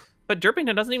up, but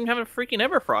Derpington doesn't even have a freaking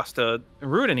Everfrost to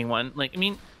root anyone. Like, I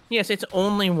mean, yes, it's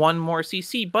only one more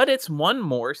CC, but it's one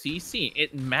more CC.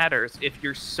 It matters if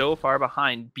you're so far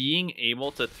behind. Being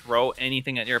able to throw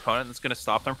anything at your opponent that's going to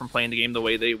stop them from playing the game the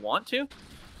way they want to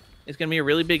is going to be a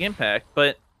really big impact.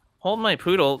 But Hold My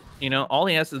Poodle, you know, all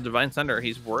he has is Divine Thunder.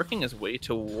 He's working his way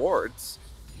towards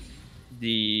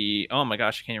the... Oh my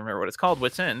gosh, I can't even remember what it's called.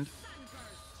 Wit's End.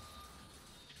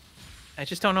 I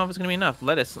just don't know if it's going to be enough.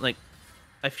 Lettuce, like,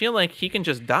 I feel like he can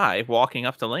just die walking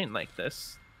up the lane like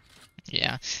this.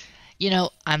 Yeah. You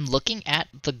know, I'm looking at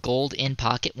the gold in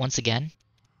pocket once again.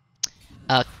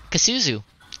 Kasuzu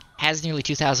has nearly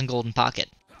 2,000 gold in pocket.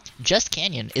 Just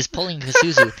Canyon is pulling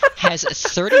Kasuzu, has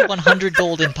 3,100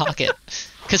 gold in pocket.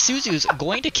 Kasuzu's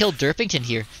going to kill Derpington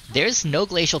here. There's no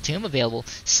Glacial Tomb available.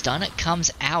 Stun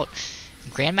comes out.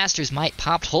 Grandmaster's Might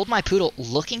popped. Hold My Poodle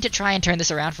looking to try and turn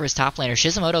this around for his top laner.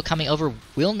 Shizumoto coming over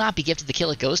will not be gifted the kill.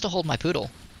 It goes to Hold My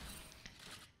Poodle.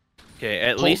 Okay,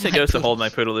 at least it goes to Hold My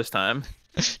Poodle this time.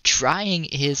 Trying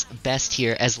his best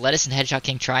here as Lettuce and Hedgehog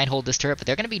King try and hold this turret, but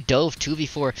they're going to be dove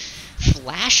 2v4.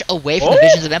 Flash away from the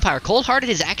Visions of Empire. Cold Hearted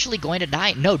is actually going to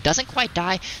die. No, doesn't quite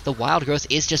die. The Wild Growth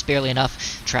is just barely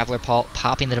enough. Traveler Paul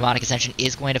popping the Demonic Ascension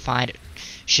is going to find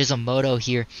Shizumoto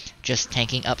here, just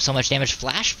tanking up so much damage.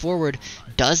 Flash forward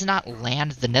does not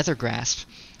land the Nether Grasp.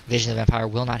 Vision of Empire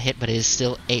will not hit, but it is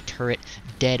still a turret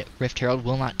dead. Rift Herald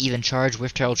will not even charge.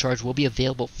 Rift Herald charge will be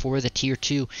available for the tier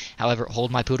 2. However,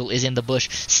 Hold My Poodle is in the bush.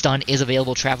 Stun is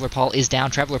available. Traveler Paul is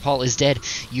down. Traveler Paul is dead.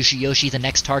 Yoshi, the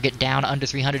next target, down under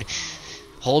 300.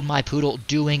 Hold My Poodle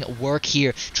doing work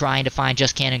here, trying to find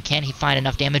Just Canyon. Can he find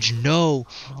enough damage? No,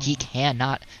 he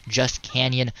cannot. Just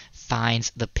Canyon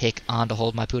finds the pick on to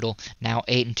Hold My Poodle. Now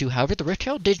 8-2. However, the Rift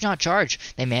Herald did not charge.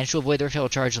 They managed to avoid the Rift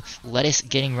Herald charge. Lettuce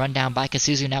getting run down by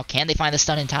Kasuzu. Now, can they find the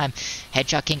stun in time?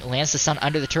 Headshot King lands the stun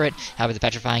under the turret. However, the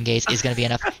Petrifying Gaze is going to be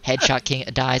enough. Headshot King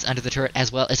dies under the turret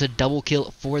as well as a double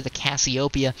kill for the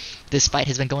Cassiopeia. This fight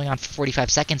has been going on for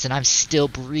 45 seconds, and I'm still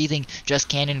breathing. Just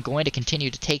Canyon going to continue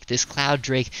to take this Cloud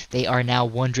Drake. They are now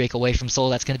 1 Drake away from Soul.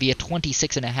 That's going to be a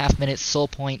 26.5-minute Soul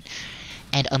point.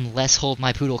 And unless Hold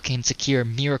My Poodle can secure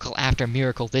miracle after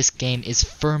miracle, this game is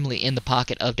firmly in the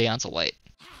pocket of Anza White.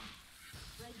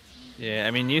 Yeah,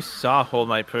 I mean, you saw Hold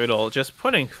My Poodle just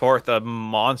putting forth a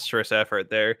monstrous effort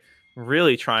there,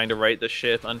 really trying to right the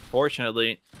ship.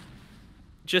 Unfortunately,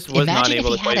 just was not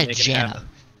able to quite make it happen.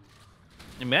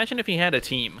 Imagine if he had a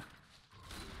team.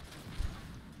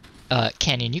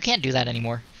 Canyon, you can't do that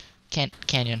anymore.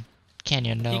 Canyon,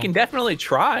 no. You can definitely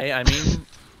try. I mean.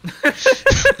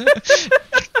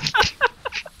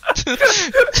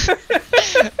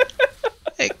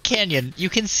 Canyon, you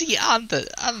can see on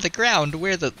the ground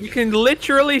where the... You can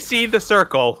literally see the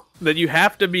circle that you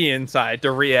have to be inside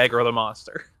to re-aggro the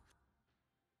monster.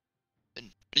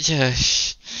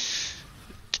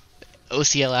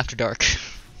 OCL After Dark.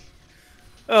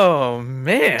 Oh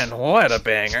man, what a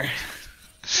banger.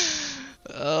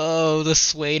 Oh, the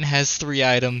Swain has 3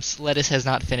 items. Lettuce has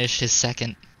not finished his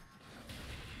second.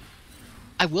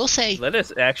 I will say...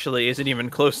 Lettuce actually isn't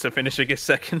even close to finishing his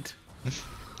second.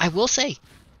 I will say,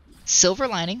 Silver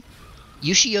Lining,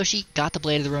 Yoshi got the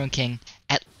Blade of the Ruin King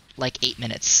at like 8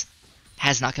 minutes.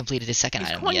 Has not completed his second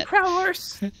item yet.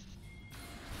 Prowlers.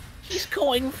 He's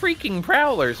going freaking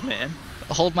Prowlers, man.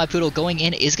 Hold My Poodle going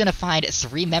in is going to find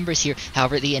 3 members here.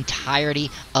 However, the entirety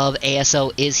of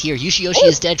ASO is here. Yoshi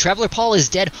is dead. Traveler Paul is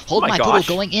dead. Hold My Poodle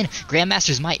going in.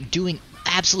 Grandmaster's Might doing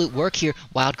absolute work here.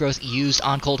 Wild Growth used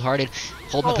on Cold Hearted.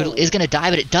 Hold My Poodle is going to die,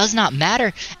 but it does not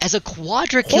matter as a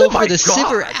quadra kill for the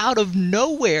Sivir out of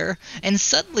nowhere. And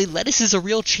suddenly Lettuce is a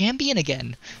real champion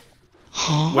again.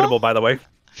 Huh? Winnable, by the way.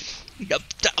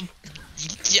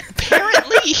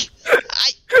 Apparently.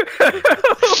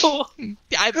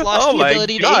 I've lost the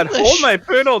ability to English. Hold My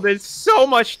Poodle did so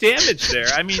much damage there.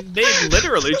 I mean, they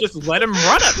literally just let him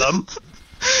run at them.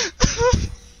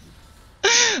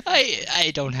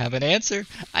 I don't have an answer.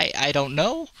 I don't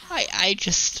know. I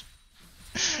just...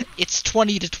 It's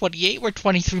 20-28. We're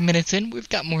 23 minutes in. We've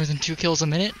got more than 2 kills a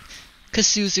minute.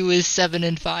 Kasuzu is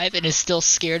 7-5 and is still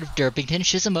scared of Derpington.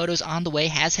 Shizumoto's on the way,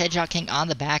 has Hedgehog King on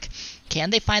the back.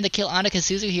 Can they find the kill onto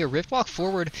Kasuzu here? Riftwalk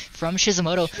forward from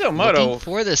Shizumoto. Looking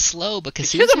for the slow, but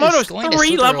Kasuzu is going to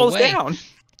 3 levels away. Down.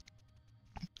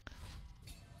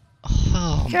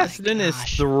 Oh Kassadin is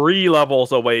 3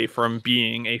 levels away from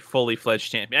being a fully fledged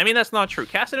champion. I mean, that's not true.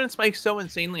 Kassadin spikes so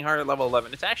insanely hard at level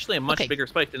 11. It's actually a much bigger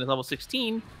spike than his level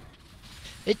 16.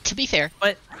 To be fair,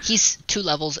 but he's 2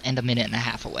 levels and a minute and a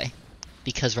half away.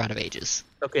 Because Rod of Ages.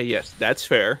 Okay, yes, that's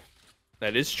fair.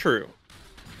 That is true.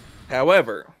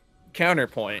 However,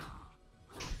 counterpoint.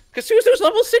 Kasuzu's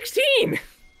level 16!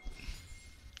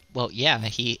 Well, yeah,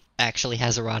 he actually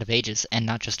has a Rod of Ages, and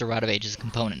not just a Rod of Ages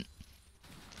component.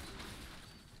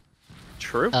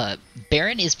 True.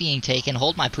 Baron is being taken.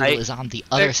 Hold My Poodle is on the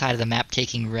other side of the map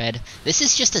taking red. This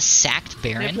is just a sacked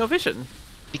Baron. They have no vision.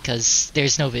 Because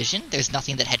there's no vision. There's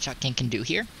nothing that Headshot King can do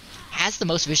here. Has the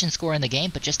most vision score in the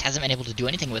game, but just hasn't been able to do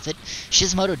anything with it.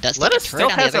 Shizumoto does take a turret on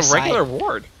the other side. Still has a regular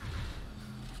ward.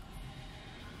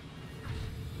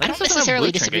 I don't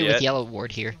necessarily disagree with Yellow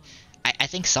Ward here. I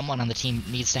think someone on the team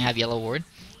needs to have Yellow Ward.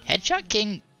 Headshot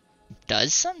King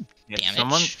does some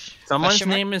damage. Someone's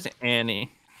name is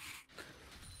Annie.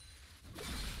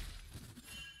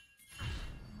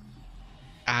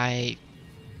 I...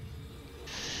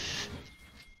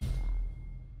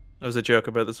 That was a joke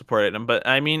about the support item, but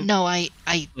I mean... No,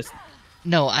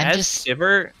 No, I'm just...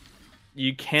 Sivir,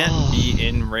 you can't be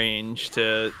in range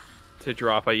to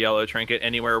drop a yellow trinket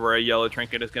anywhere where a yellow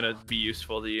trinket is going to be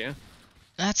useful to you.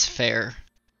 That's fair.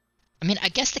 I mean, I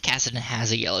guess the Kassadin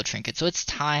has a yellow trinket, so it's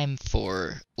time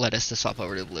for Lettuce to swap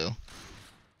over to blue.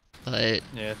 But...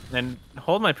 Yeah, and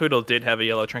Hold My Poodle did have a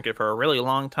yellow trinket for a really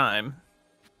long time.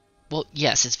 Well,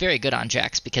 yes, it's very good on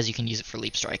Jax because you can use it for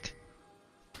Leap Strike.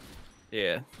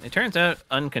 Yeah, it turns out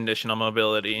unconditional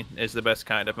mobility is the best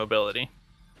kind of mobility.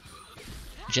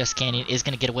 Just Canyon is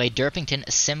going to get away. Derpington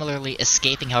similarly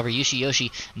escaping, however,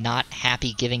 Yoshi not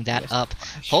happy giving that up.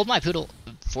 Hold My Poodle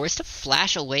forced to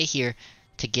flash away here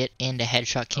to get into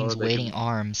Headshot King's waiting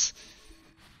arms.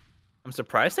 I'm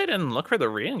surprised they didn't look for the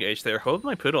re-engage there. Hold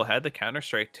My Poodle had the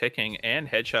Counter-Strike ticking and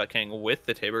Headshot King with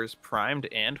the Tabers primed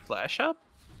and flash up.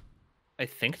 I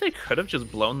think they could have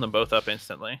just blown them both up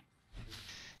instantly.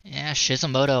 Yeah,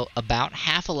 Shizumoto about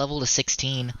half a level to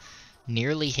 16,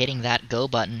 nearly hitting that go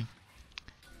button.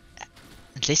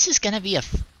 This is going to be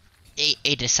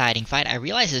a deciding fight. I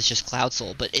realize it's just Cloud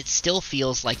Soul, but it still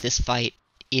feels like this fight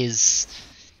is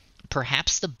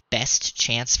perhaps the best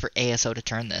chance for ASO to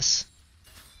turn this.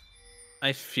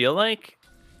 I feel like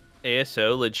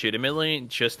ASO legitimately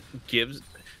just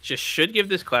should give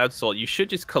this Cloud Soul. You should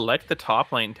just collect the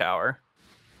top lane tower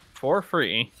for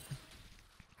free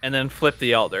and then flip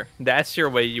the Elder. That's your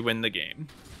way you win the game.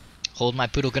 Hold My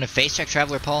Poodle gonna face check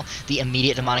Traveler Paul. The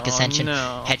immediate demonic ascension.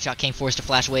 No. Headshot King forced to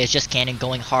flash away as Just Cannon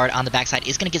going hard on the backside.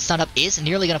 Is gonna get stunned up. Is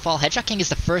nearly gonna fall. Headshot King is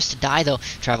the first to die though.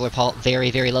 Traveler Paul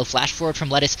very, very low. Flash forward from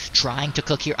Lettuce. Trying to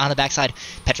cook here on the backside.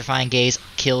 Petrifying Gaze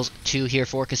kills 2 here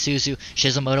for Kasuzu.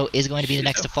 Shizumoto is going to be the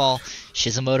next to fall.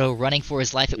 Shizumoto running for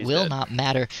his life. It will not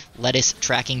matter. Lettuce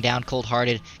tracking down Cold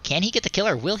Hearted. Can he get the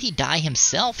killer? Will he die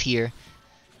himself here?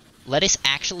 Lettuce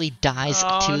actually dies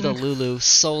to the Lulu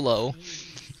solo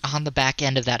on the back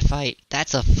end of that fight.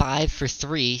 That's a 5 for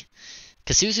 3.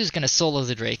 Kasuzu's going to solo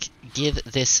the Drake, give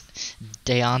this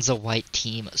Anza White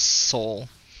team soul.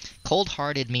 Cold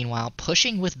Hearted, meanwhile,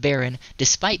 pushing with Baron,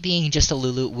 despite being just a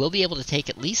Lulu, will be able to take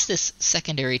at least this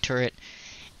secondary turret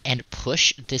and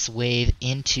push this wave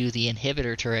into the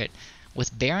inhibitor turret.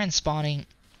 With Baron spawning...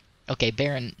 Okay,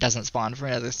 Baron doesn't spawn for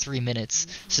another 3 minutes,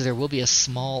 so there will be a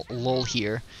small lull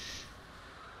here.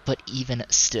 But even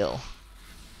still,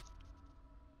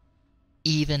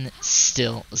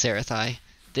 Zarathai,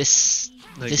 this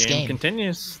game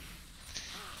continues.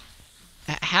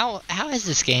 How has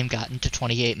this game gotten to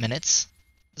 28 minutes,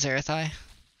 Zarathai?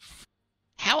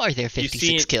 How are there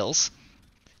 56 kills?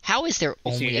 How is there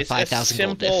only a 5,000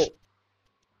 gold diff?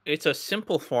 It's a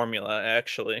simple formula,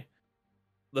 actually.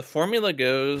 The formula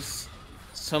goes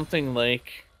something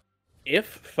like, if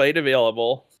fight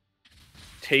available,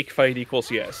 take fight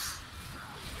equals yes.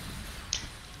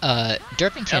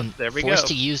 Derpington forced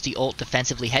to use the ult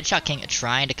defensively. Headshot King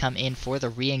trying to come in for the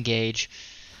re-engage.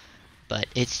 But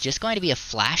it's just going to be a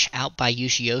flash out by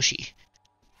Yoshi.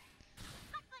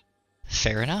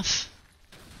 Fair enough.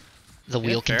 The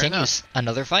wheel continues.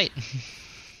 Another fight.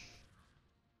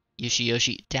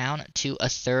 Yoshi down to a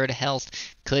third health.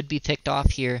 Could be picked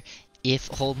off here if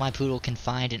Hold My Poodle can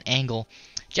find an angle.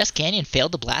 Just Canyon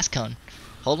failed the blast cone.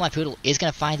 Hold My Poodle is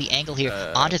going to find the angle here.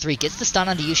 Onto 3. Gets the stun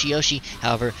onto Yoshi.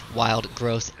 However, Wild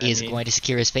Growth is going to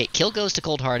secure his fate. Kill goes to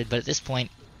Cold Hearted, but at this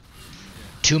point,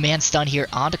 2-man stun here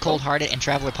onto Cold Hearted and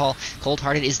Traveler Paul. Cold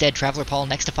Hearted is dead. Traveler Paul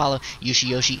next to follow.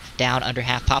 Yoshi down under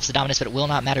half. Pops the dominance, but it will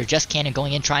not matter. Just Cannon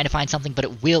going in, trying to find something, but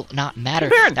it will not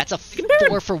matter. That's a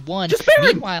 4 for 1.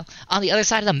 Meanwhile, on the other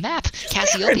side of the map,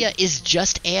 Cassiopeia is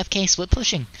just AFK split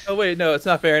pushing. Oh wait, no, it's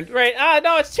not Baron. Right,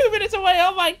 no, it's 2 minutes away.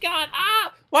 Oh my god,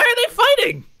 why are they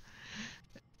fighting?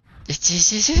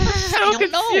 I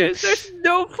don't know. There's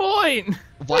no point.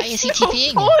 Why is he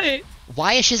TPing?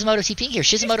 Why is Shizumoto TPing here?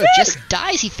 Shizumoto just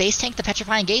dies. He face tanked the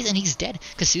Petrifying Gaze and he's dead.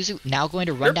 Kasuzu now going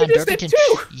to run down Derpington.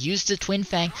 Use the Twin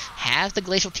Fang. Have the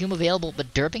Glacial Tomb available,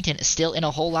 but Derpington is still in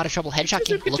a whole lot of trouble. Headshot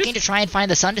King looking to try and find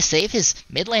the sun to save his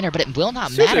mid laner, but it will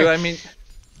not matter.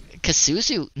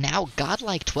 Kasuzu now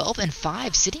godlike 12 and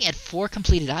 5, sitting at 4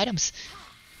 completed items.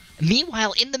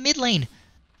 Meanwhile, in the mid lane,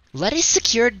 Lettuce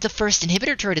secured the first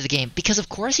inhibitor turret of the game, because of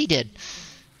course he did.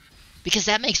 Because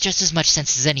that makes just as much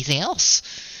sense as anything else.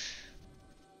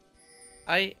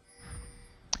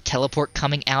 Teleport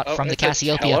coming out from the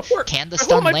Cassiopeia. Can the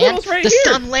stun land? The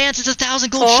stun lands. It's a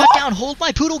 1,000 gold shutdown. Hold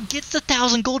My Poodle gets the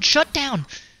 1,000 gold shutdown.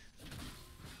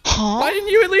 Huh? Why didn't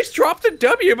you at least drop the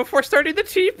W before starting the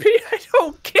TP? I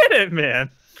don't get it,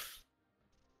 man.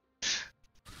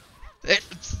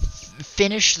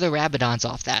 Finish the Rabadons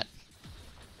off that.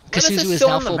 Kasuzu is still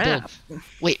now on the full map. build.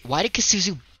 Wait, why did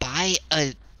Kasuzu buy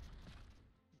a...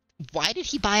 Why did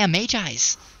he buy a Mage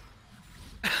Eyes?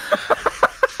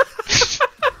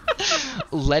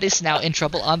 Lettuce now in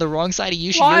trouble on the wrong side of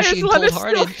Yoshiyoshi and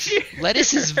cold-hearted.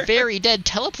 Lettuce is very dead.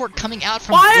 Teleport coming out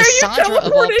from Lissandra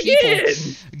of all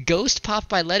people. Ghost popped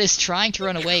by Lettuce trying to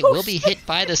run away. Will be hit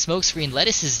by the smokescreen.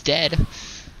 Lettuce is dead.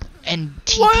 And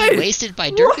TP wasted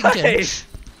by Derpington.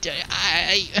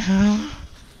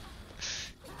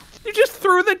 You just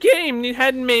threw the game. You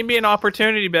had maybe an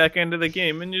opportunity back into the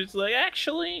game, and you're just like,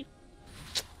 actually...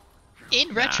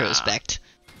 In retrospect,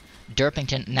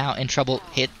 Derpington now in trouble.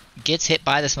 Gets hit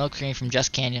by the smoke screen from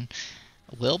Just Canyon.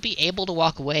 Will be able to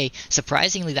walk away.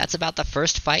 Surprisingly, that's about the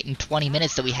first fight in 20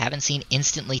 minutes that we haven't seen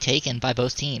instantly taken by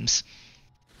both teams.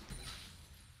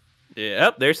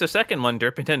 Yep, there's the second one.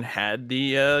 Derpington had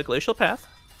the Glacial Path.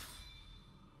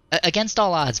 Against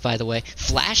all odds, by the way.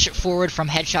 Flash forward from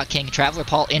Headshot King. Traveler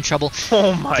Paul in trouble.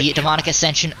 Oh my The God. Demonic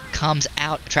Ascension comes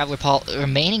out. Traveler Paul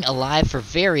remaining alive for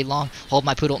very long. Hold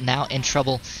My Poodle now in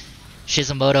trouble.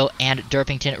 Shizumoto and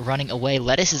Derpington running away.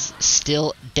 Lettuce is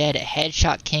still dead.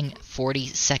 Headshot King 40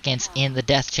 seconds in the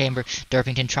death chamber.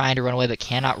 Derpington trying to run away but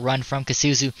cannot run from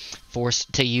Kasuzu.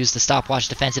 Forced to use the stopwatch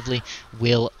defensively.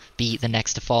 Will be the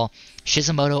next to fall.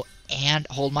 Shizumoto and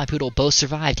Hold My Poodle both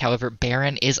survived. However,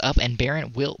 Baron is up and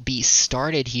Baron will be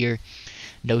started here.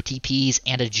 No TPs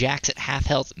and a Jax at half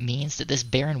health means that this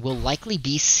Baron will likely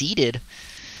be seeded.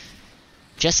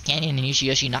 Just Canyon and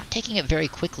Yoshiyoshi not taking it very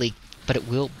quickly, but it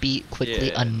will be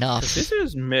quickly enough.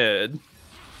 Kasuzu's mid.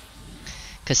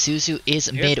 Kasuzu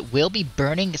is mid, will be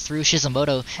burning through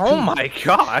Shizumoto. Oh my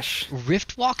gosh!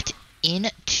 Rift walked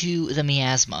into the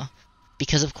miasma,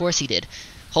 because of course he did.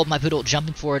 Hold My Poodle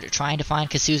jumping forward, trying to find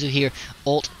Kasuzu here.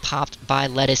 Ult popped by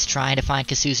Lettuce, trying to find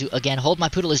Kasuzu again. Hold My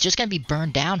Poodle is just going to be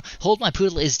burned down. Hold My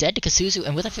Poodle is dead to Kasuzu,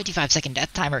 and with a 55-second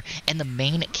death timer, and the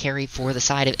main carry for the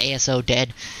side of ASO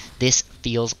dead, this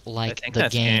feels like the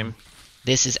game.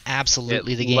 This is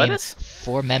absolutely the game Lettuce?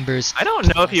 for members. I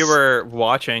don't know if you were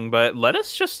watching, but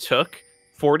Lettuce just took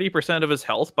 40% of his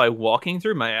health by walking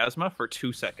through miasma for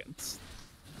 2 seconds.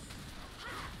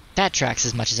 That tracks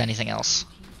as much as anything else.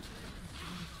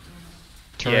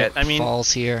 Turret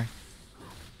falls here.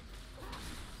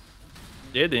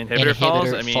 Yeah, the inhibitor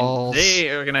falls. I mean, falls. They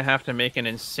are going to have to make an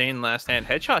insane last stand.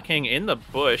 Headshot King in the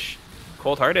bush.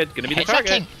 Cold-hearted, going to be the target. Headshot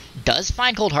King does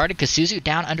find Cold-hearted. Kasuzu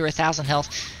down under 1,000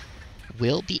 health.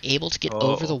 Will be able to get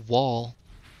over the wall.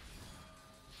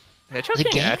 Headshot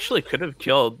King actually could have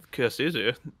killed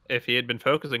Kasuzu if he had been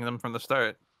focusing them from the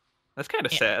start. That's kind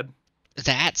of sad.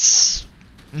 That's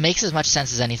makes as much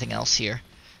sense as anything else here.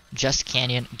 Just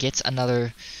Canyon gets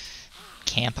another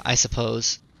camp, I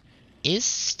suppose. Is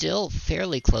still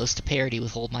fairly close to parity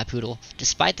with Hold My Poodle,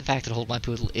 despite the fact that Hold My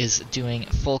Poodle is doing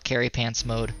full carry pants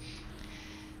mode.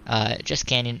 Just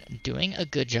Canyon doing a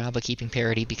good job of keeping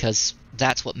parity because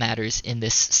that's what matters in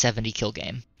this 70 kill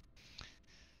game.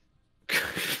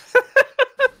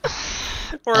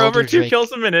 We're over 2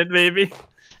 kills a minute, baby.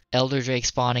 Elder Drake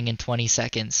spawning in 20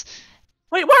 seconds.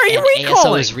 Wait, why are you recalling?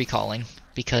 ASO is recalling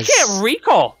because... You can't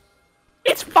recall!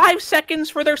 It's 5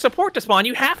 seconds for their support to spawn.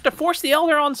 You have to force the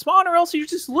Elder on spawn or else you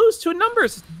just lose to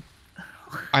numbers.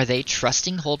 Are they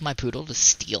trusting Hold My Poodle to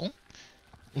steal?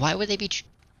 Why would they be...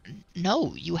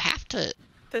 No, you have to...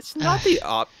 That's not the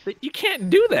op... You can't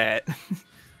do that.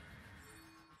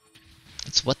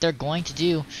 It's what they're going to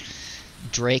do.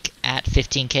 Drake at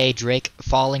 15k. Drake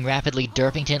falling rapidly.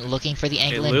 Derpington looking for the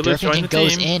angle in. Derpington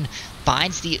goes in.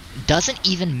 Finds the... Doesn't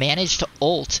even manage to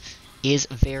ult. Is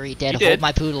very dead. Hold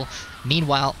My Poodle.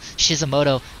 Meanwhile,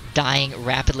 Shizumoto dying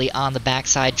rapidly on the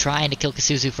backside, trying to kill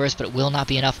Kasuzu first, but it will not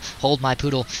be enough. Hold My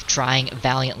Poodle trying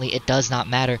valiantly. It does not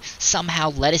matter. Somehow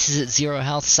Lettuce is at 0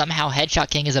 health. Somehow Headshot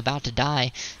King is about to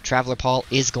die. Traveler Paul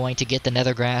is going to get the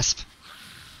Nether Grasp.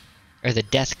 Or the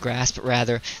Death Grasp,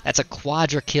 rather. That's a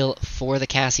quadra kill for the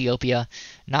Cassiopeia.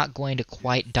 Not going to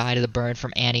quite die to the burn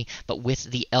from Annie, but with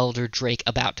the Elder Drake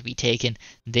about to be taken,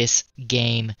 this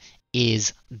game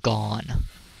is gone.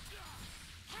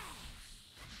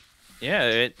 Yeah,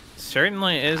 it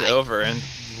certainly is over, and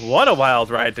what a wild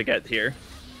ride to get here.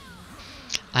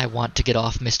 I want to get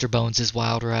off Mr. Bones'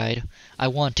 wild ride. I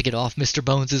want to get off Mr.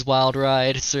 Bones' wild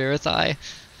ride, Zarathai.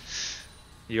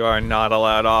 You are not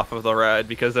allowed off of the ride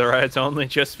because the ride's only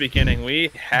just beginning.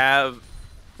 We have,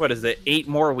 what is it, 8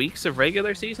 more weeks of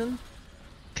regular season?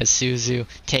 Kasuzu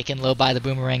taken low by the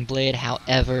Boomerang Blade.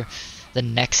 However, the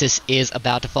Nexus is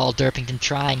about to fall. Derpington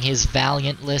trying his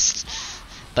valiant list,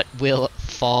 but will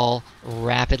fall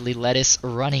rapidly. Lettuce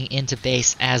running into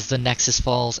base as the Nexus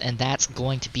falls, and that's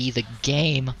going to be the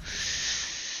game.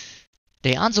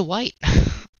 Anza White.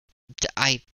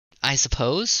 I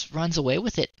suppose, runs away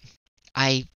with it.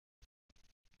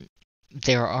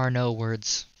 There are no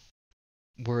words.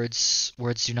 Words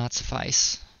do not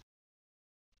suffice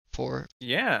for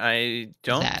Yeah, I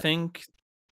don't that. think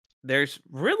there's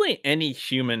really any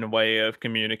human way of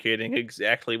communicating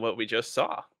exactly what we just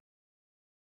saw.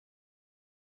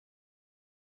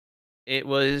 It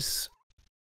was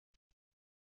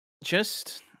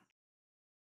just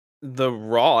the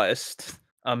rawest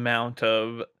amount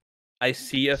of I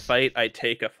see a fight, I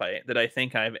take a fight that I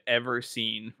think I've ever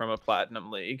seen from a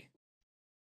Platinum League.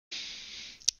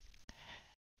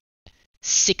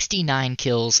 69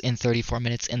 kills in 34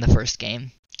 minutes in the first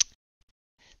game.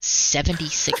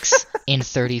 76 in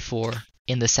 34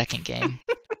 in the second game.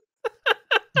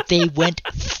 They went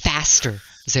faster,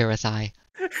 Zarathai.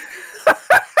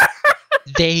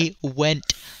 They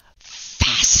went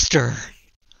faster.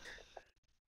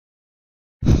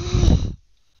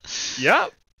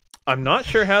 Yep. I'm not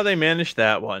sure how they managed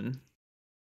that one.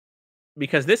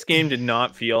 Because this game did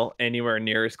not feel anywhere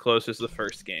near as close as the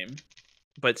first game.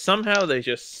 But somehow they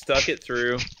just stuck it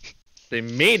through. They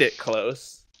made it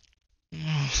close.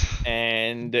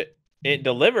 And it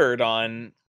delivered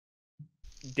on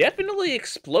definitely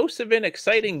explosive and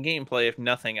exciting gameplay, if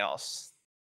nothing else.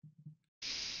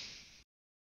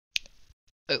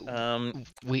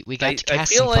 We got to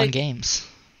cast some fun games.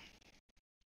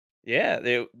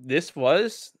 Yeah, this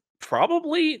was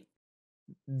probably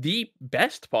the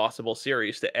best possible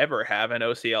series to ever have an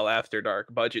OCL After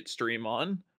Dark budget stream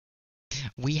on.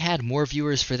 We had more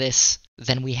viewers for this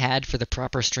than we had for the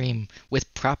proper stream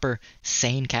with proper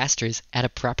sane casters at a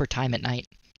proper time at night.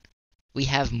 We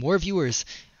have more viewers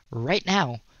right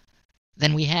now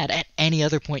than we had at any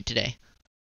other point today.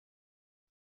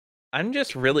 I'm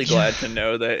just really glad to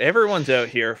know that everyone's out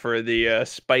here for the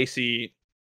spicy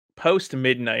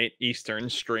post-midnight Eastern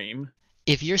stream.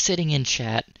 If you're sitting in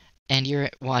chat and you're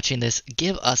watching this,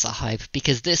 give us a hype,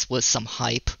 because this was some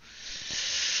hype.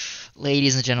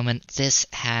 Ladies and gentlemen, this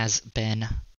has been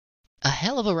a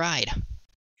hell of a ride.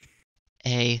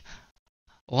 A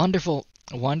wonderful,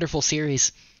 wonderful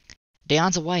series.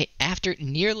 Anza White, after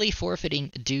nearly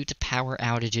forfeiting due to power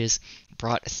outages,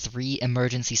 brought 3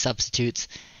 emergency substitutes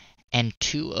and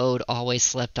 2-0'd Always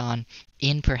Slept On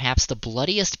in perhaps the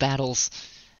bloodiest battles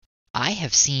I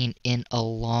have seen in a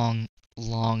long,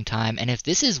 long time. And if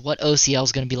this is what OCL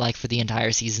is going to be like for the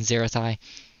entire season, Zarathai,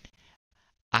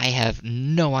 I have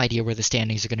no idea where the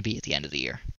standings are going to be at the end of the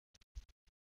year.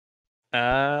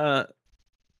 I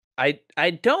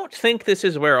don't think this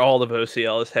is where all of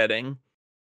OCL is heading.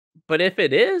 But if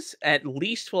it is, at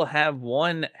least we'll have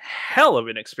one hell of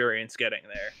an experience getting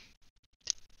there.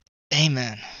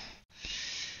 Amen.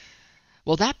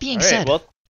 Well, that being said,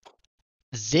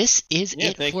 this is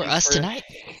it for us tonight.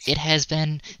 It has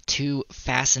been 2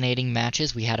 fascinating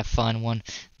matches. We had a fun one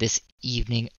this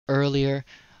evening earlier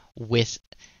with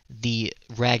the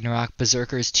Ragnarok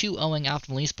Berserkers 2-0ing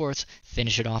Optimal Esports.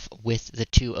 Finish it off with the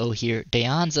 2-0 here.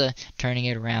 Anza turning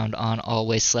it around on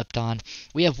Always Slept On.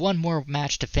 We have one more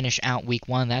match to finish out week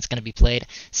 1. That's going to be played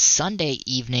Sunday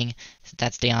evening.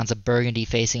 That's Anza Burgundy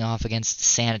facing off against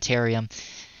Sanitarium.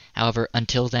 However,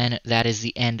 until then, that is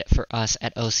the end for us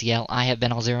at OCL. I have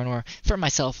been Alzeranor, for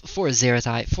myself, for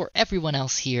Zarathai, for everyone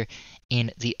else here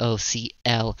in the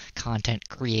OCL content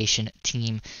creation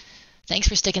team. Thanks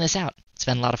for sticking this out. It's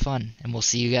been a lot of fun, and we'll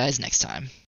see you guys next time.